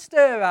and to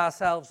stir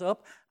ourselves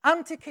up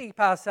and to keep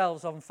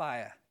ourselves on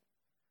fire.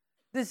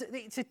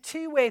 It's a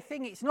two-way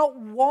thing. It's not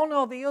one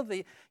or the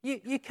other.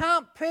 You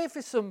can't pray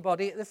for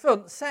somebody at the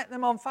front, set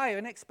them on fire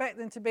and expect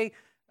them to be,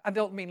 I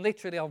don't mean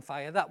literally on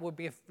fire. That would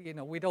be,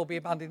 we'd all be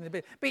abandoning the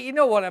bit. But you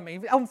know what I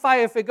mean, on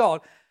fire for God.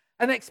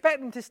 And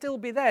expect them to still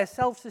be there,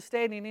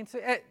 self-sustaining,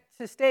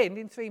 sustained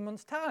in 3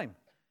 months' time.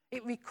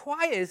 It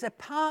requires a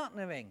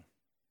partnering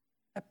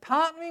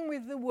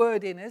with the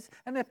Word in us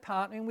and a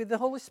partnering with the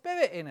Holy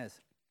Spirit in us.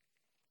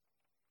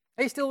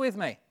 Are you still with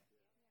me?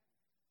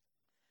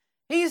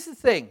 Here's the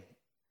thing.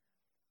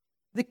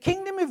 The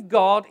kingdom of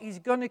God is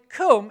going to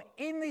come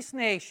in this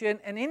nation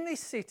and in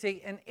this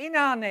city and in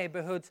our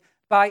neighborhoods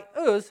by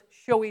us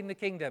showing the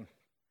kingdom.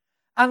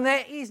 And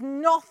there is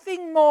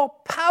nothing more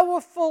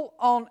powerful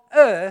on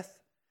earth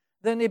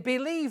than a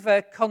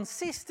believer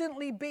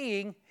consistently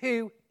being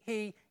who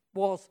he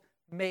was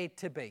made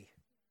to be.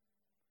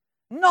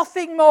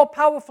 Nothing more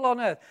powerful on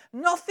earth.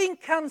 Nothing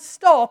can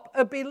stop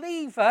a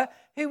believer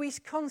who is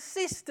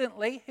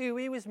consistently who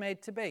he was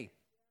made to be.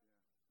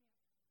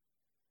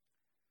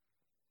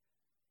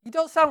 You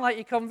don't sound like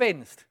you're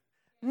convinced.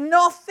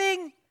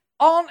 Nothing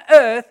on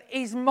earth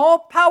is more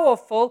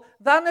powerful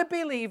than a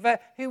believer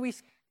who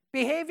is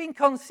behaving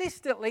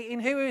consistently in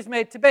who he was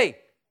made to be.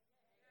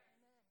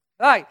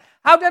 Right.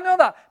 How do I know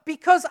that?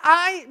 Because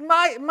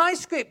my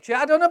scripture,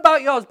 I don't know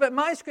about yours, but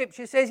my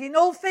scripture says, in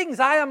all things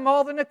I am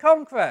more than a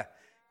conqueror.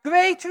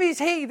 Greater is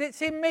he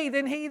that's in me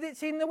than he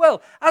that's in the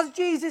world. As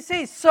Jesus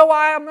is, so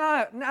I am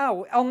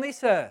now on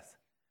this earth.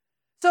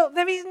 So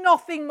there is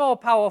nothing more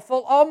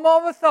powerful or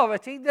more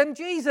authority than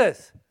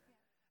Jesus.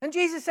 And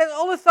Jesus said,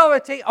 all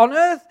authority on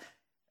earth,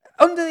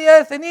 under the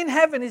earth and in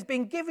heaven has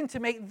been given to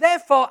me.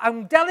 Therefore,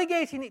 I'm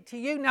delegating it to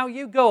you. Now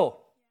you go.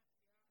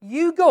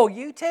 You go.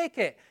 You take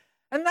it.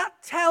 And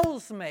that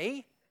tells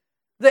me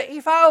that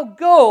if I'll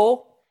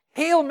go,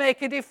 he'll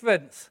make a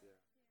difference.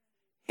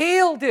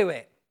 He'll do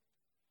it.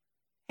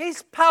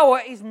 His power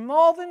is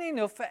more than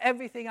enough for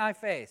everything I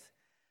face.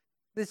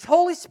 This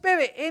Holy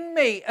Spirit in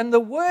me and the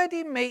Word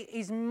in me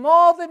is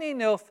more than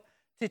enough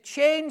to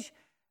change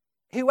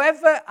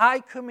whoever I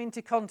come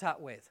into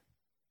contact with.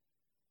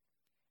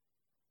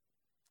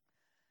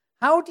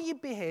 How do you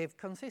behave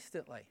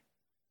consistently?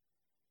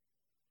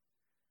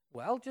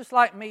 Well, just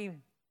like me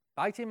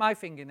biting my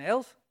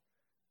fingernails,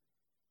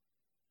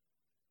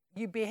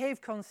 you behave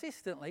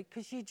consistently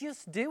because you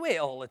just do it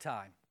all the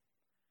time.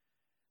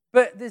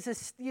 But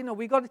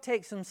we've got to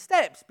take some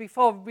steps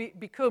before it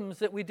becomes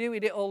that we're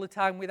doing it all the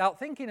time without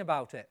thinking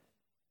about it.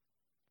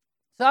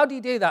 So how do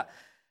you do that?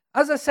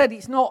 As I said,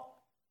 it's not,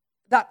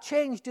 that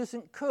change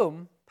doesn't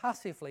come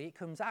passively, it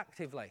comes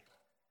actively.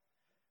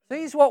 So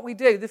here's what we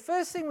do. The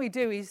first thing we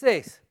do is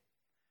this.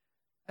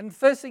 And the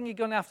first thing you're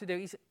going to have to do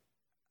is,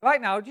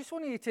 right now, I just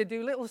want you to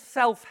do a little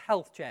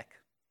self-health check.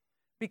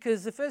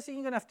 Because the first thing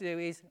you're going to have to do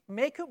is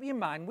make up your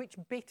mind which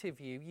bit of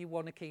you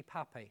want to keep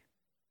happy.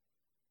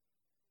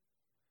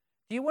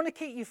 Do you want to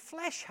keep your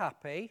flesh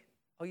happy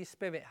or your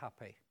spirit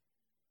happy?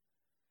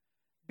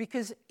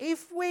 Because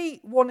if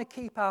we want to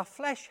keep our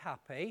flesh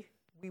happy,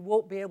 we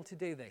won't be able to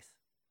do this.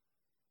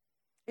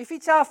 If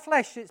it's our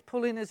flesh that's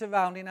pulling us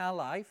around in our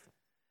life,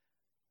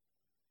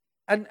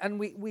 and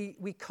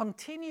we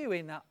continue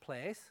in that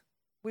place,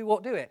 we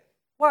won't do it.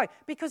 Why?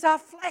 Because our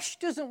flesh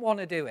doesn't want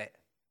to do it.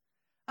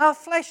 Our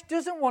flesh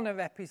doesn't want to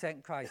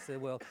represent Christ to the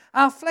world.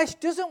 Our flesh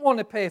doesn't want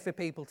to pray for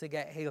people to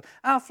get healed.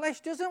 Our flesh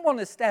doesn't want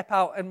to step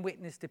out and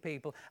witness to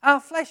people. Our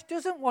flesh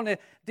doesn't want to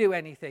do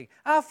anything.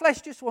 Our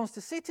flesh just wants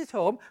to sit at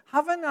home,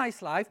 have a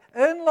nice life,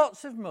 earn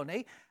lots of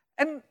money,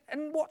 and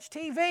watch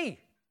TV.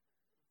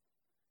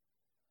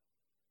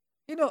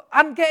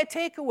 And get a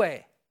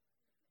takeaway.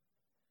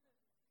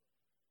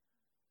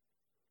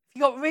 If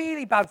you've got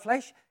really bad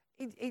flesh,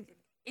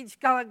 it's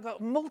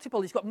got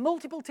multiple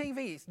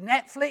TVs,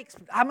 Netflix,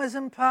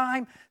 Amazon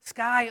Prime,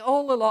 Sky,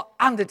 all the lot,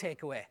 and a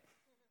takeaway.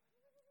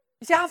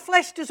 You see, our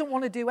flesh doesn't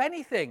want to do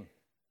anything.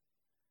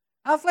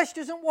 Our flesh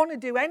doesn't want to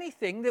do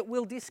anything that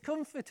will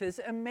discomfort us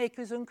and make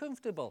us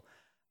uncomfortable.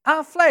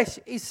 Our flesh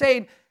is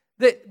saying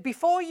that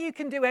before you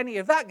can do any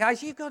of that,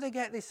 guys, you've got to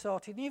get this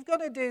sorted, and you've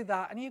got to do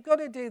that, and you've got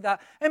to do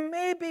that. And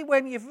maybe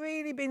when you've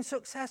really been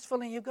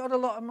successful and you've got a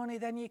lot of money,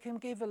 then you can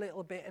give a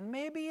little bit. And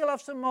maybe you'll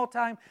have some more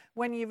time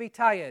when you're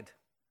retired.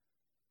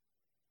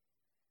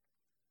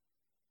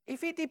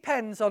 If it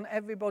depends on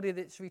everybody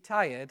that's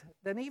retired,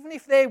 then even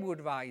if they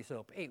would rise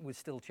up, it would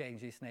still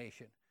change this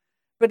nation.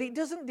 But it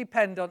doesn't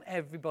depend on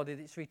everybody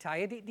that's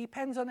retired. It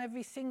depends on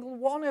every single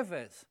one of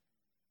us.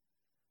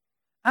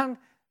 And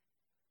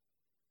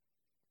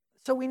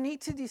so we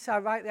need to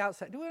decide right at the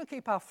outset, do we want to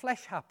keep our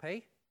flesh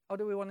happy or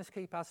do we want to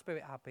keep our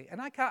spirit happy?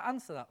 And I can't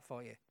answer that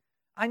for you.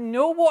 I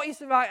know what is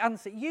the right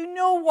answer. You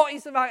know what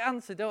is the right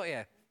answer, don't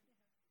you?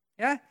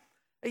 Yeah?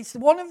 It's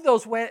one of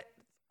those where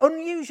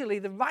unusually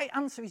the right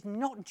answer is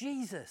not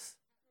Jesus.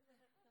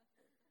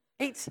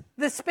 It's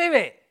the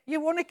Spirit. You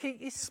want to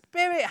keep your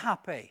spirit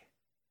happy.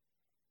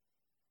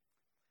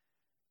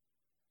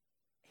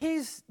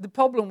 Here's the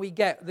problem we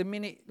get the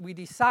minute we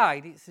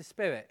decide it's the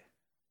Spirit.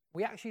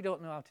 We actually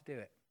don't know how to do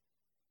it.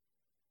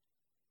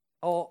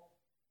 Or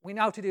we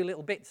know how to do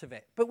little bits of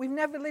it. But we've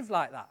never lived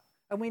like that.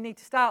 And we need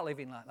to start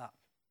living like that.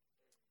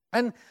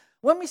 And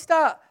when we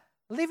start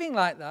living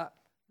like that,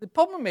 the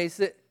problem is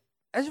that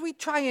as we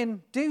try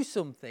and do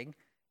something,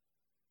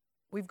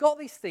 we've got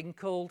this thing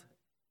called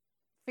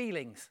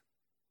feelings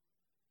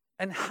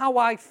and how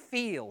I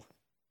feel.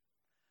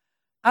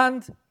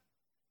 And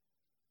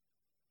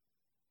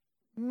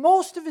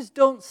most of us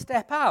don't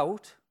step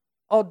out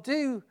or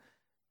do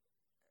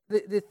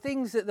the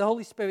things that the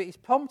Holy Spirit is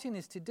prompting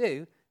us to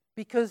do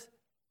because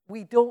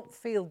we don't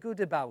feel good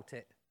about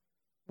it.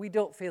 We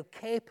don't feel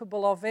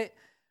capable of it.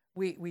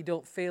 We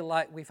don't feel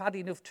like we've had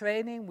enough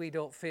training. We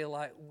don't feel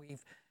like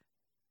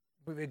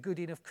we're a good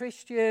enough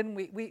Christian.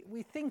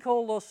 We think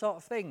all those sort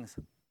of things.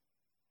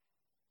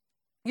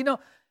 You know,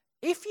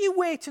 if you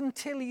wait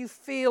until you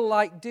feel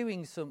like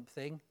doing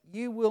something,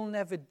 you will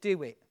never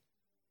do it.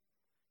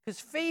 Because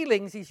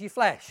feelings is your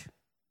flesh.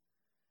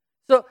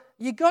 So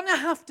you're going to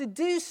have to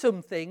do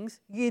some things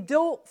you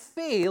don't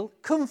feel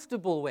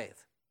comfortable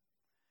with.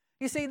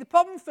 You see, the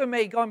problem for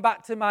me, going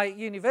back to my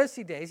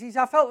university days, is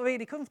I felt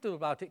really comfortable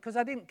about it because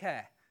I didn't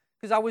care.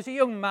 Because I was a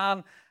young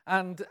man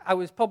and I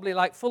was probably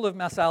like full of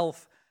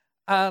myself.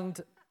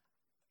 And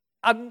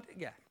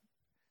yeah.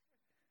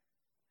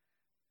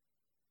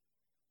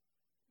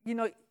 You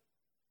know,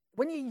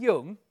 when you're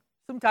young,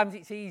 sometimes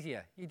it's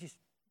easier. You just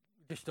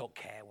don't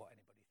care what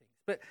anybody thinks.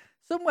 But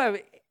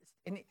somewhere,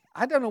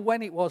 I don't know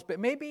when it was, but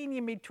maybe in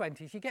your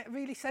mid-20s, you get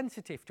really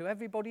sensitive to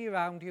everybody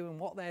around you and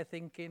what they're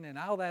thinking and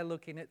how they're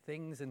looking at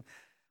things and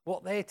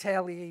what they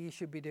tell you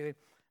should be doing.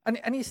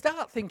 And you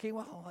start thinking,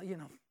 well, you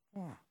know.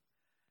 Oh.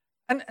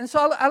 And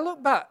so I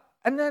look back,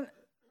 and then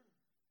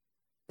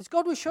as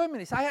God was showing me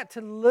this, I had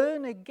to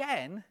learn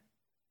again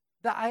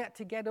that I had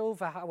to get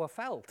over how I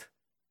felt.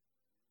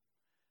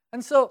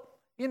 And so,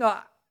 you know,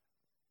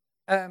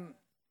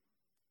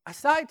 I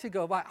started to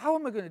go, right, how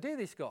am I going to do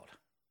this, God?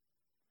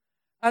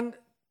 And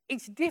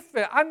it's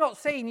different. I'm not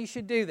saying you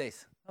should do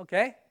this,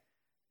 okay?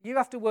 You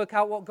have to work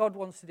out what God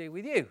wants to do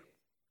with you.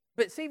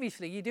 But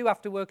seriously, you do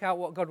have to work out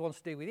what God wants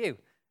to do with you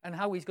and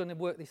how he's going to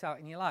work this out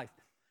in your life.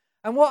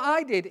 And what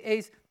I did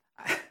is,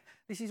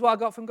 this is what I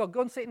got from God.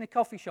 Go and sit in a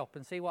coffee shop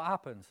and see what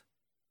happens.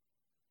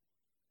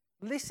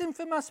 Listen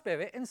for my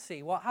spirit and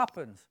see what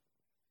happens.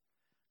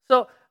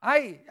 So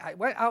I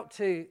went out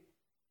to,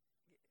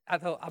 I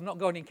thought, I'm not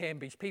going in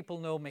Cambridge. People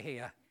know me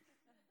here.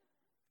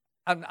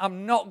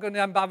 I'm not going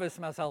to embarrass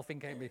myself in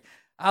Cambridge.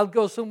 I'll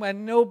go somewhere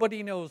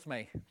nobody knows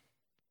me.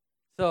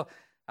 So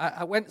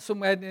I went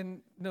somewhere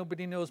and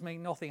nobody knows me.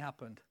 Nothing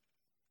happened.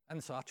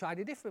 And so I tried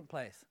a different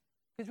place.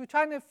 Because we're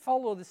trying to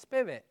follow the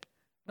Spirit,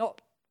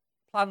 not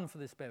plan for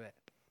the Spirit.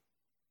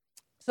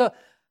 So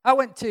I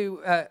went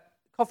to a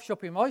coffee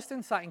shop in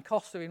Royston, sat in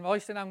Costa in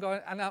Royston.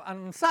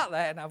 I'm sat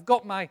there and I've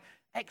got my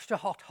extra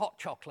hot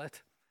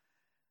chocolate.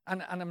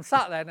 And I'm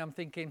sat there and I'm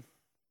thinking,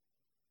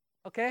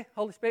 okay,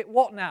 Holy Spirit,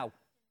 what now?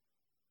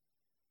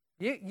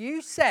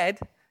 You said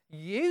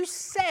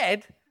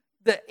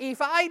that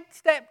if I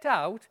stepped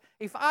out,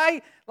 if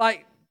I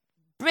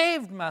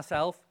braved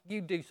myself,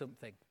 you'd do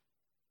something.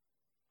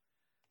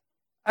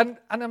 And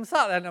I'm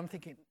sat there and I'm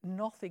thinking,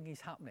 nothing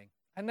is happening.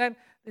 And then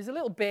there's a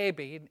little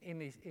baby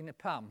in a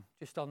pram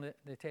just on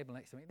the table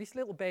next to me. This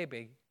little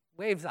baby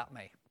waves at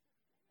me.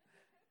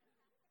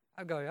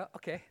 I'm going, oh,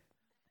 okay,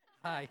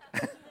 hi.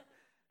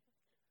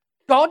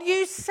 God,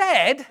 you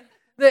said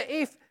that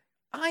if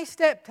I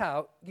stepped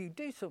out, you'd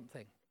do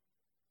something.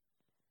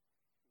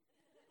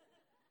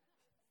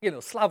 You know,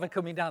 slaver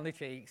coming down the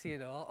cheeks, you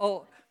know.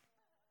 Oh.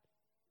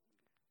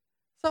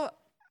 So,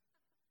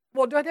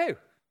 what do? I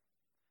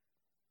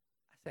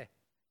say,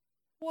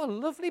 what a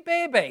lovely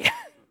baby.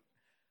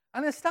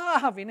 And I started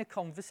having a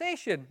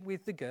conversation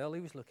with the girl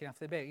who was looking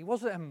after the baby. It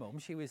wasn't her mum,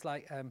 she was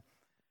like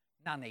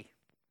nanny.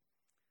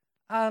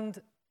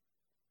 And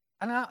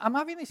I'm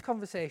having this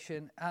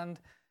conversation, and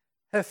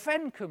her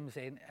friend comes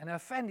in, and her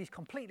friend is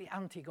completely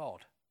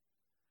anti-God.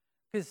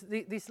 Because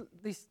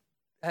this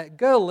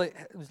girl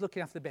that was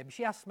looking after the baby,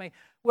 she asked me,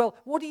 well,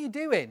 what are you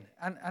doing?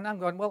 And I'm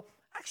going, well,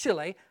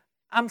 actually,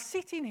 I'm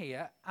sitting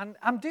here, and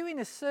I'm doing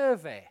a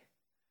survey.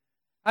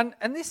 And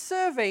this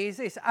survey is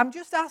this. I'm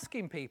just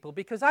asking people,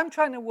 because I'm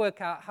trying to work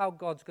out how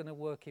God's going to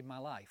work in my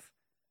life.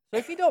 So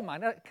if you don't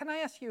mind, can I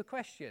ask you a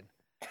question?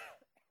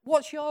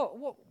 What's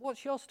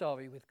your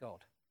story with God?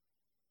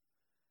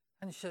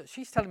 And so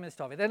she's telling me the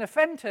story. Then a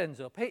friend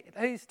turns up.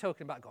 He's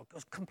talking about God.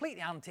 Goes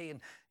completely anti, and,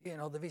 you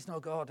know, there is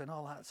no God and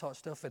all that sort of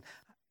stuff.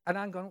 And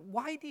I'm going,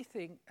 why do you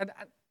think, and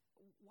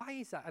why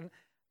is that? And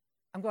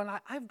I'm going,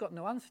 I've got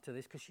no answer to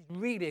this because she's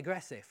really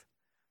aggressive.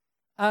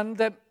 And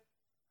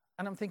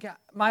I'm thinking,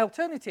 my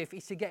alternative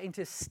is to get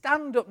into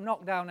stand-up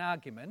knockdown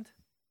argument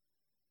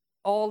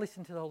or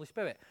listen to the Holy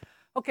Spirit.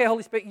 Okay,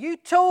 Holy Spirit, you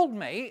told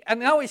me, and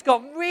now it's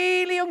got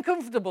really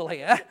uncomfortable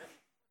here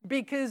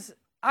because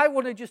I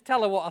want to just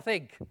tell her what I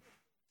think.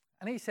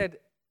 And he said,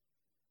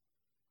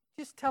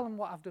 just tell them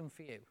what I've done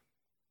for you.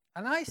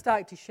 And I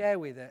started to share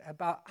with her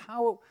about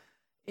how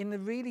in the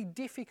really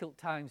difficult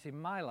times in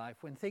my life,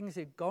 when things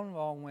had gone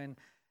wrong, when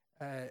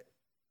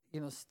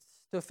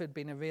stuff had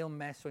been a real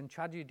mess, when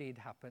tragedy had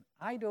happened,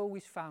 I'd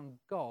always found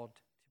God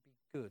to be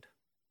good.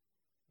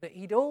 That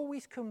he'd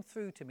always come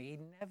through to me. He'd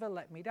never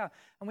let me down.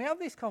 And we have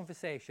this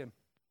conversation.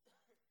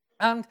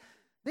 And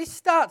this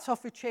starts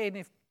off a chain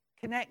of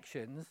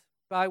connections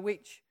by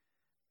which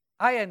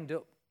I end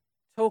up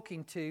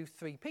talking to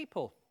 3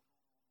 people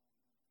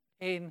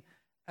in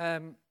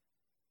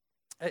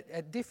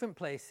at different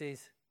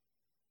places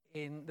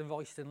in the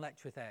Royston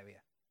Letchworth area.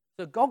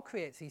 So God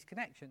creates these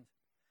connections.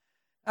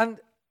 And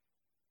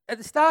at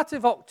the start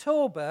of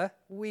October,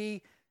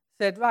 we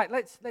said, right,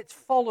 let's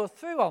follow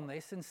through on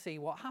this and see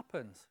what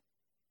happens.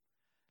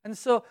 And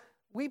so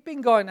we've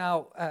been going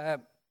out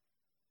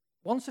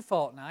once a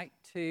fortnight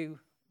to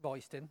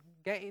Royston,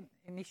 getting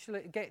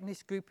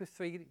this group of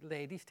 3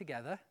 ladies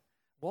together,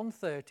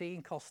 1:30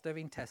 in Costa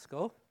in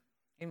Tesco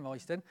in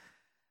Royston,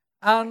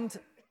 and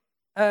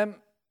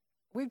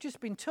we've just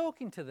been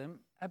talking to them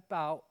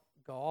about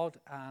God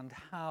and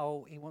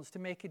how he wants to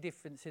make a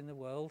difference in the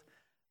world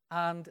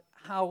and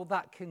how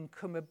that can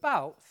come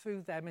about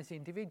through them as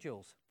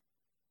individuals.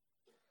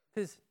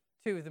 Because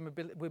 2 of them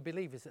were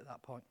believers at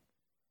that point.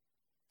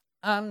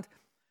 And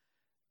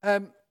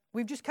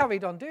we've just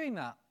carried on doing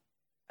that.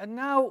 And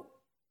now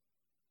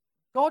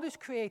God has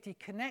created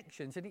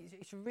connections, and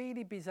it's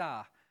really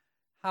bizarre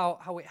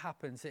how it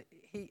happens.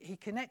 He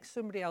connects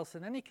somebody else,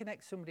 and then he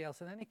connects somebody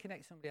else, and then he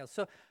connects somebody else.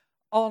 So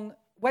on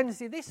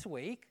Wednesday this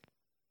week,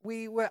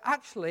 we were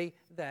actually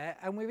there,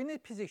 and we're in a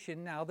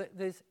position now that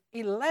there's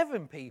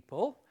 11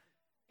 people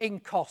in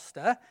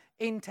Costa,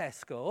 in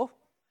Tesco,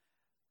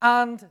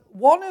 and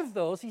one of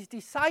those is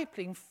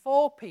discipling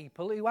 4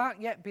 people who aren't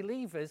yet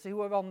believers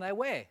who are on their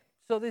way.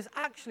 So there's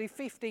actually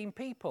 15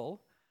 people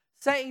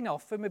setting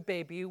off from a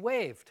baby who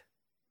waved.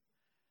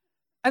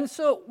 And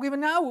so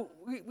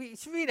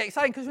it's really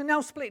exciting because we're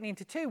now splitting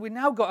into 2. We've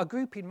now got a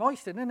group in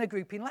Royston and a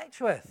group in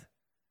Letchworth.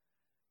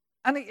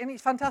 And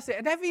it's fantastic.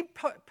 And every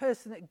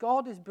person that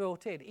God has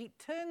brought in, it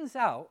turns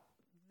out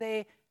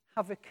they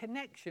have a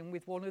connection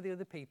with one of the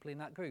other people in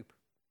that group.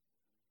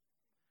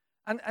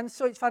 And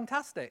so it's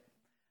fantastic.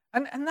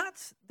 And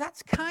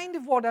that's kind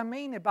of what I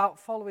mean about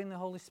following the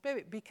Holy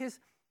Spirit, because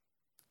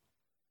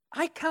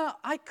I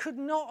could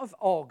not have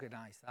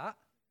organized that.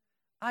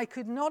 I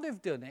could not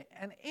have done it.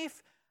 And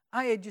if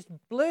I had just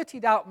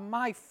blurted out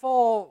my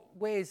 4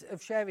 ways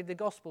of sharing the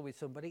gospel with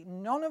somebody,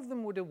 none of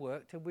them would have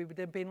worked, and we would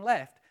have been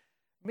left,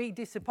 me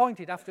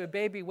disappointed after a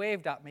baby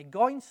waved at me,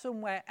 going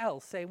somewhere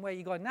else, saying, where are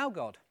you going now,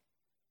 God?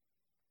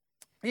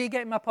 Are you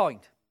getting my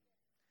point?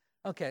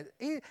 Okay,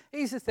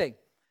 here's the thing.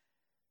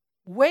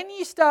 When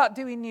you start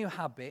doing new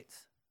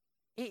habits,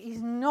 it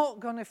is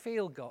not going to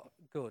feel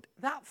good.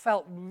 That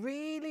felt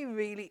really,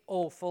 really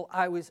awful.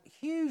 I was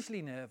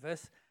hugely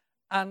nervous,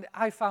 and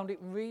I found it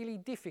really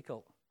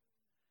difficult.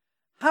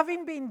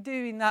 Having been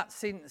doing that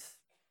since,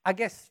 I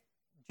guess,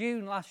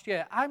 June last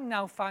year, I'm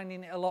now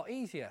finding it a lot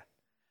easier.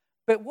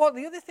 But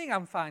the other thing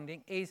I'm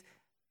finding is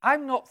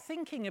I'm not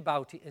thinking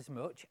about it as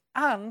much,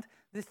 and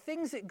the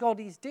things that God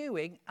is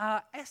doing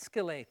are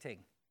escalating.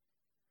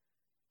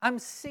 I'm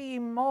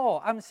seeing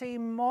more. I'm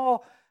seeing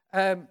more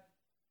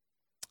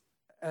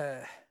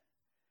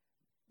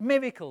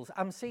miracles.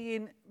 I'm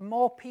seeing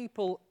more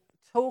people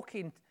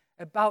talking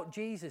about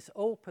Jesus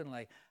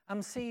openly.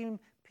 I'm seeing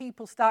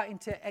people starting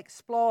to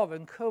explore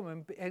and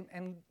come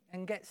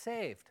and get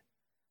saved.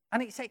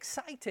 And it's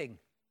exciting.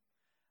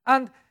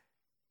 And,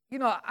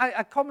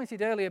 I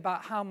commented earlier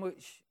about how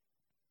much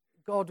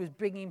God was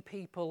bringing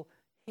people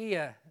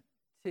here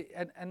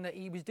and that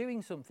he was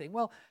doing something.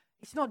 Well,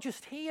 it's not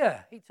just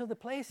here, it's other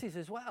places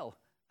as well.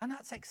 And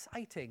that's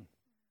exciting.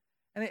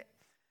 And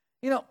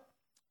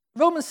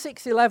Romans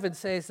 6:11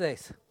 says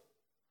this.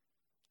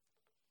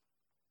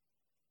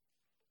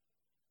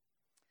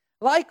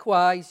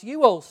 Likewise,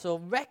 you also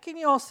reckon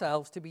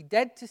yourselves to be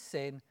dead to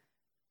sin,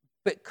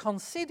 but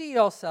consider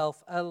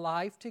yourself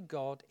alive to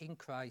God in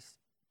Christ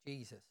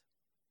Jesus.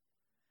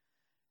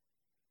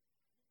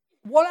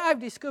 What I've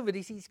discovered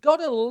is it's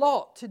got a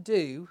lot to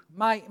do,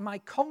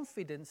 my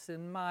confidence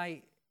and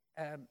my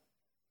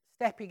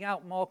stepping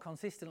out more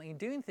consistently and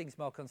doing things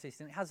more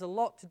consistently has a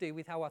lot to do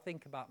with how I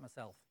think about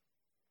myself.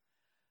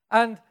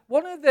 And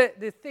one of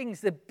the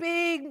things, the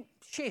big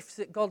shifts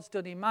that God's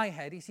done in my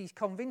head is he's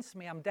convinced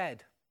me I'm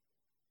dead.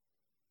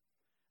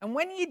 And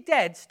when you're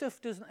dead, stuff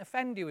doesn't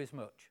offend you as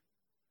much.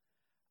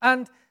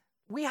 And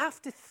we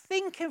have to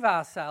think of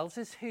ourselves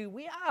as who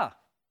we are.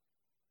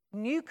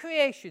 New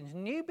creations,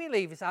 new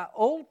believers, our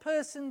old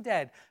person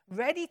dead,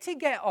 ready to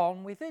get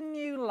on with a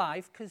new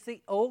life because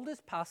the old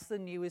has passed, the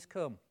new has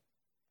come.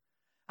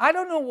 I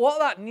don't know what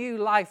that new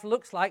life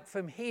looks like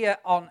from here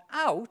on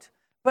out,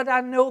 but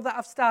I know that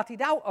I've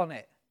started out on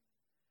it.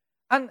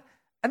 And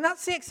And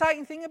that's the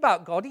exciting thing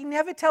about God. He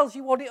never tells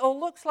you what it all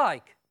looks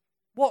like,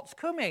 what's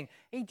coming.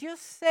 He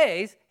just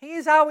says,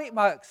 here's how it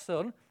works,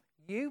 son.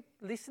 You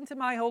listen to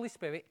my Holy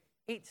Spirit.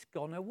 It's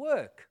going to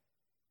work.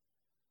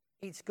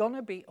 It's going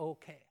to be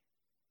okay.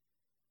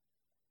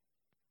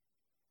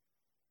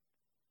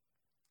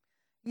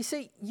 You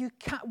see,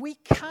 we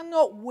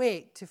cannot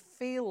wait to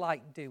feel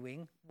like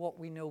doing what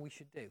we know we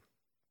should do.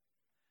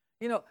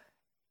 You know,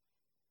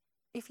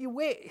 if you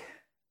wait,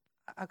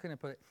 how can I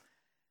put it?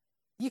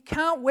 You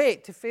can't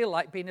wait to feel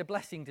like being a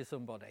blessing to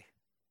somebody.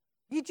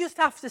 You just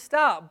have to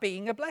start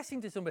being a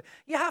blessing to somebody.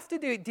 You have to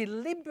do it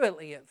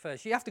deliberately at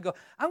first. You have to go,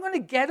 I'm going to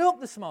get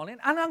up this morning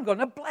and I'm going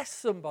to bless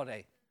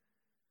somebody.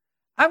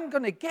 I'm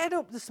going to get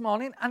up this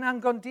morning and I'm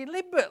going to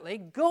deliberately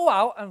go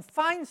out and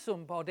find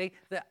somebody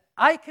that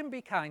I can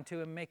be kind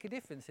to and make a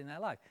difference in their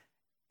life.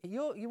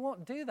 You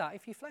won't do that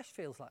if your flesh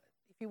feels like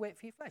it. If you wait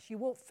for your flesh, you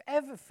won't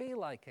ever feel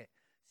like it.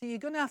 So you're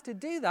going to have to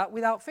do that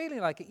without feeling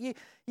like it.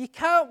 You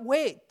can't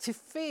wait to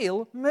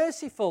feel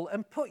merciful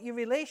and put your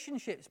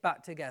relationships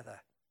back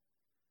together.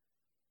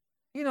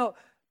 You know,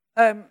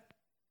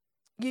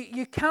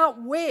 you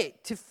can't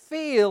wait to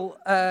feel...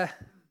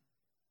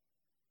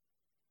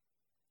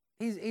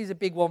 Here's a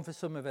big one for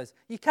some of us.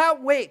 You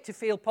can't wait to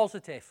feel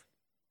positive.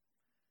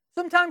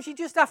 Sometimes you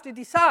just have to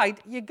decide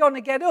you're going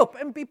to get up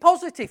and be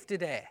positive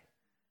today.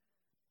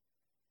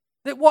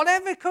 That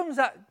whatever comes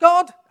at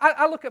God,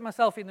 I look at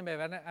myself in the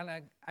mirror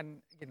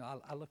and you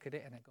know, I look at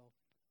it and I go,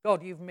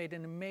 God, you've made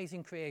an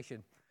amazing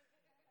creation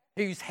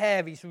whose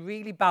hair is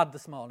really bad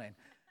this morning.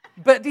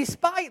 But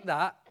despite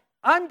that,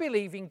 I'm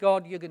believing,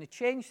 God, you're going to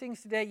change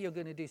things today. You're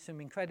going to do some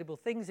incredible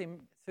things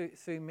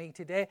through me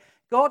today.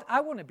 God,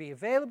 I want to be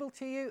available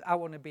to you. I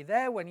want to be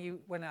there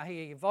when I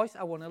hear your voice.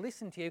 I want to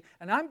listen to you.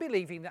 And I'm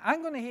believing that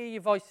I'm going to hear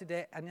your voice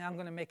today and I'm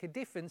going to make a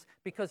difference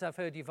because I've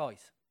heard your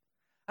voice.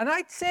 And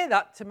I'd say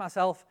that to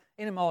myself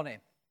in the morning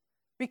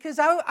because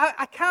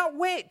I can't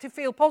wait to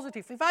feel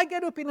positive. If I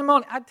get up in the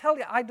morning, I tell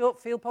you, I don't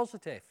feel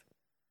positive.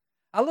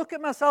 I look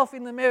at myself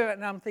in the mirror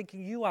and I'm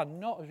thinking, you are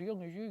not as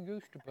young as you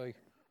used to be.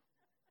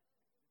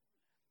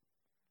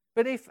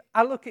 But if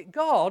I look at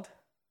God,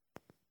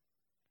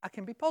 I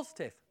can be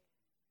positive.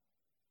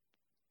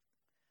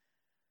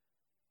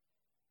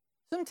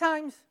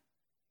 Sometimes,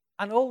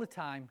 and all the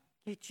time,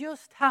 you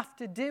just have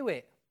to do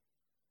it.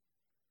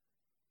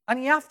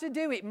 And you have to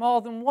do it more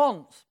than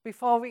once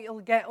before it'll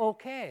get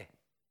okay.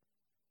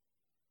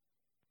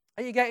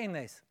 Are you getting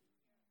this?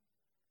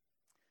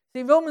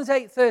 See, Romans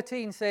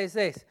 8:13 says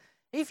this,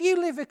 if you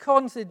live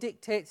according to the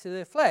dictates of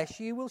the flesh,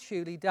 you will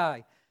surely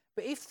die.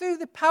 But if through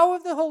the power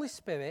of the Holy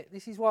Spirit,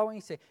 this is what I want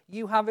you to say,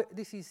 you have it,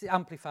 this is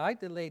amplified,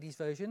 the ladies'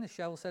 version, as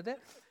Cheryl said it.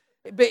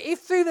 But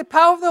if through the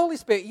power of the Holy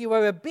Spirit you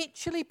are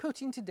habitually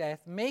putting to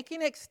death,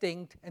 making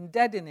extinct and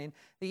deadening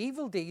the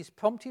evil deeds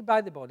prompted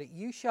by the body,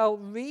 you shall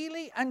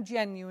really and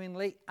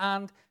genuinely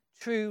and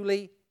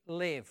truly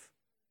live.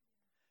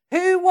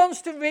 Who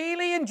wants to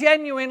really and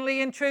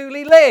genuinely and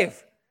truly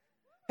live?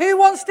 Who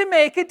wants to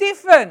make a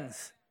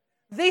difference?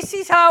 This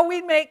is how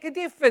we make a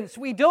difference.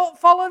 We don't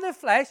follow the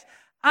flesh.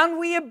 And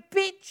we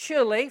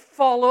habitually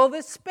follow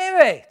the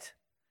Spirit.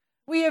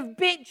 We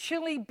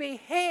habitually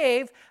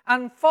behave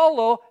and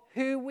follow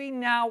who we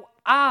now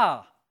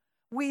are.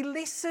 We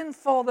listen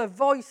for the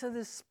voice of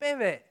the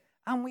Spirit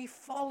and we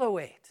follow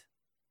it.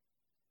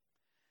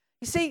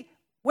 You see,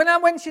 when I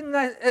mentioned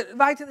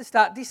right at the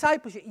start,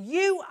 discipleship,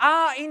 you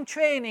are in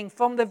training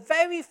from the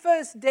very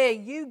first day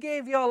you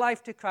gave your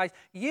life to Christ.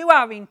 You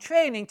are in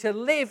training to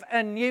live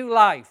a new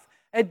life.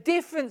 A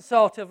different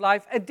sort of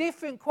life, a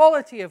different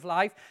quality of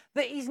life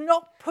that is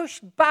not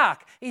pushed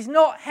back, is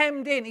not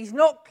hemmed in, is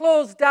not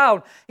closed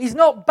down, is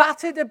not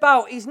battered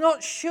about, is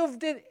not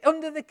shoved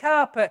under the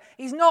carpet,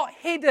 is not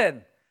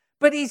hidden,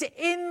 but is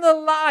in the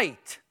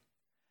light.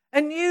 A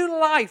new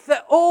life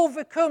that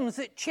overcomes,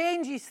 that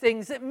changes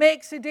things, that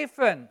makes a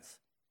difference.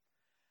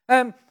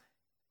 I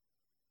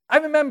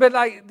remember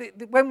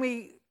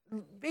when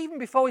even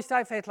before we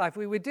started Faith Life,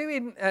 we were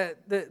doing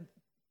the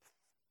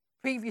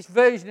previous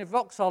version of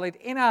Rock Solid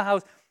in our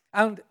house,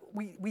 and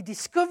we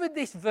discovered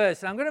this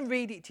verse, and I'm going to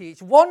read it to you.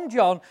 It's 1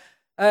 John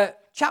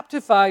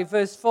chapter 5,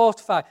 verse 4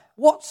 to 5.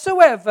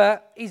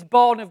 Whatsoever is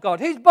born of God.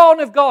 Who's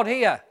born of God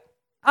here?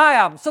 I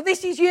am. So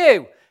this is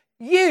you.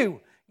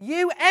 You,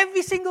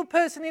 every single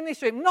person in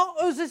this room, not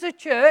us as a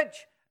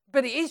church,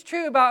 but it is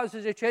true about us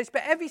as a church,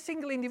 but every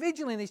single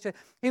individual in this church,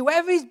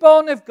 whoever is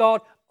born of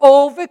God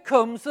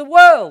overcomes the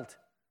world.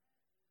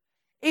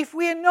 If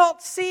we're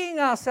not seeing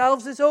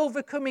ourselves as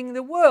overcoming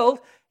the world,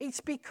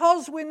 it's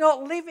because we're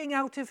not living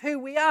out of who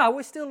we are.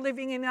 We're still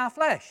living in our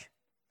flesh.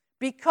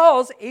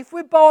 Because if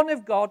we're born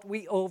of God,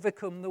 we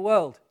overcome the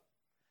world.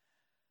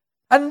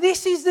 And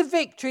this is the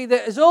victory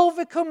that has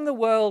overcome the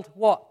world.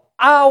 What?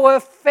 Our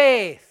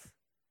faith.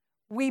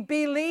 We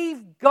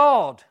believe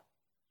God.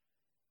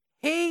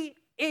 He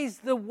is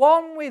the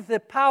one with the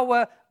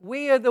power.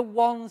 We are the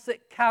ones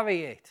that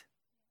carry it.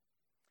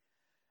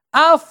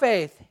 Our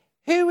faith.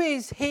 Who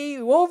is he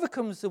who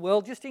overcomes the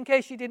world? Just in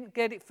case you didn't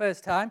get it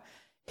first time.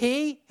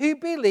 He who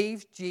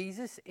believes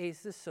Jesus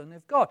is the Son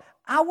of God.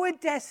 Our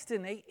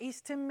destiny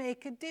is to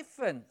make a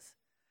difference.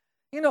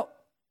 You know,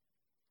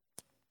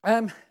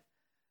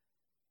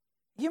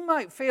 you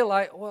might feel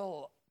like,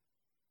 well,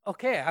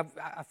 okay,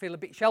 I feel a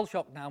bit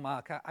shell-shocked now,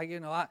 Mark.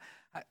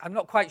 I'm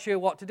not quite sure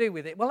what to do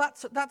with it. Well,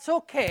 that's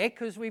okay,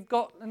 because we've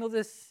got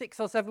another 6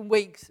 or 7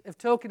 weeks of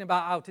talking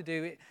about how to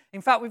do it.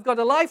 In fact, we've got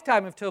a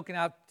lifetime of talking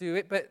how to do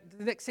it, but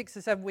the next 6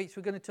 or 7 weeks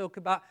we're going to talk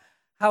about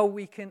how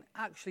we can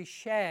actually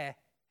share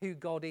who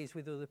God is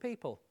with other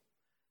people.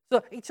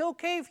 So it's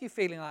okay if you're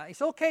feeling like that.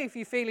 It's okay if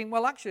you're feeling,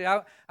 well, actually,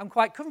 I'm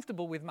quite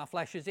comfortable with my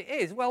flesh as it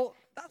is. Well,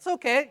 that's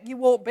okay. You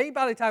won't be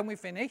by the time we're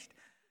finished.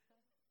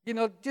 You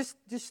know, just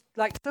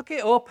like suck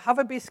it up, have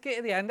a biscuit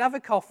at the end, have a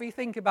coffee,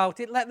 think about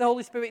it, let the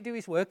Holy Spirit do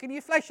his work, and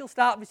your flesh will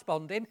start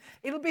responding.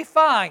 It'll be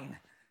fine.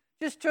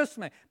 Just trust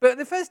me. But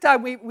the first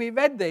time we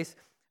read this,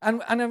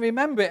 and I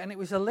remember it, and it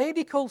was a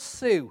lady called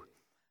Sue,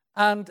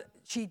 and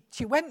she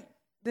went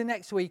the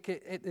next week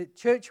at the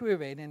church we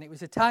were in, and it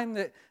was a time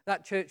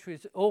that church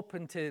was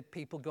open to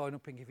people going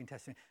up and giving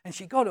testimony. And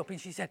she got up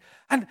and she said,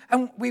 and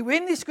we were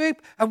in this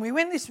group, and we were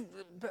in this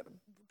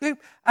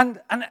group, and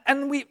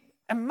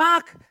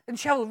Mark and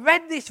Cheryl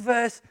read this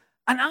verse,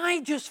 and I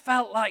just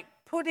felt like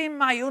putting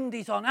my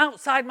undies on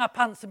outside my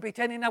pants and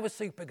pretending I was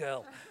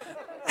Supergirl.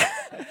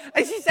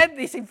 And she said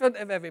this in front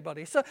of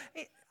everybody. So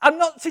I'm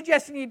not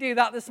suggesting you do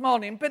that this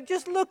morning, but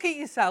just look at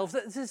yourselves.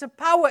 There's a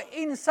power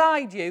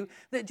inside you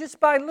that just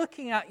by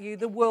looking at you,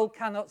 the world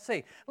cannot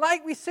see.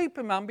 Like with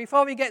Superman,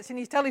 before he gets in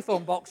his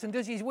telephone box and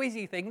does his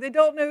whizzy thing, they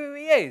don't know who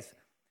he is.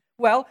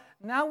 Well,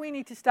 now we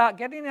need to start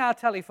getting in our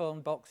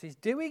telephone boxes,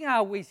 doing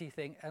our whizzy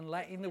thing, and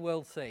letting the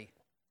world see.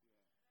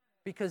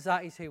 Because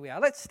that is who we are.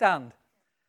 Let's stand.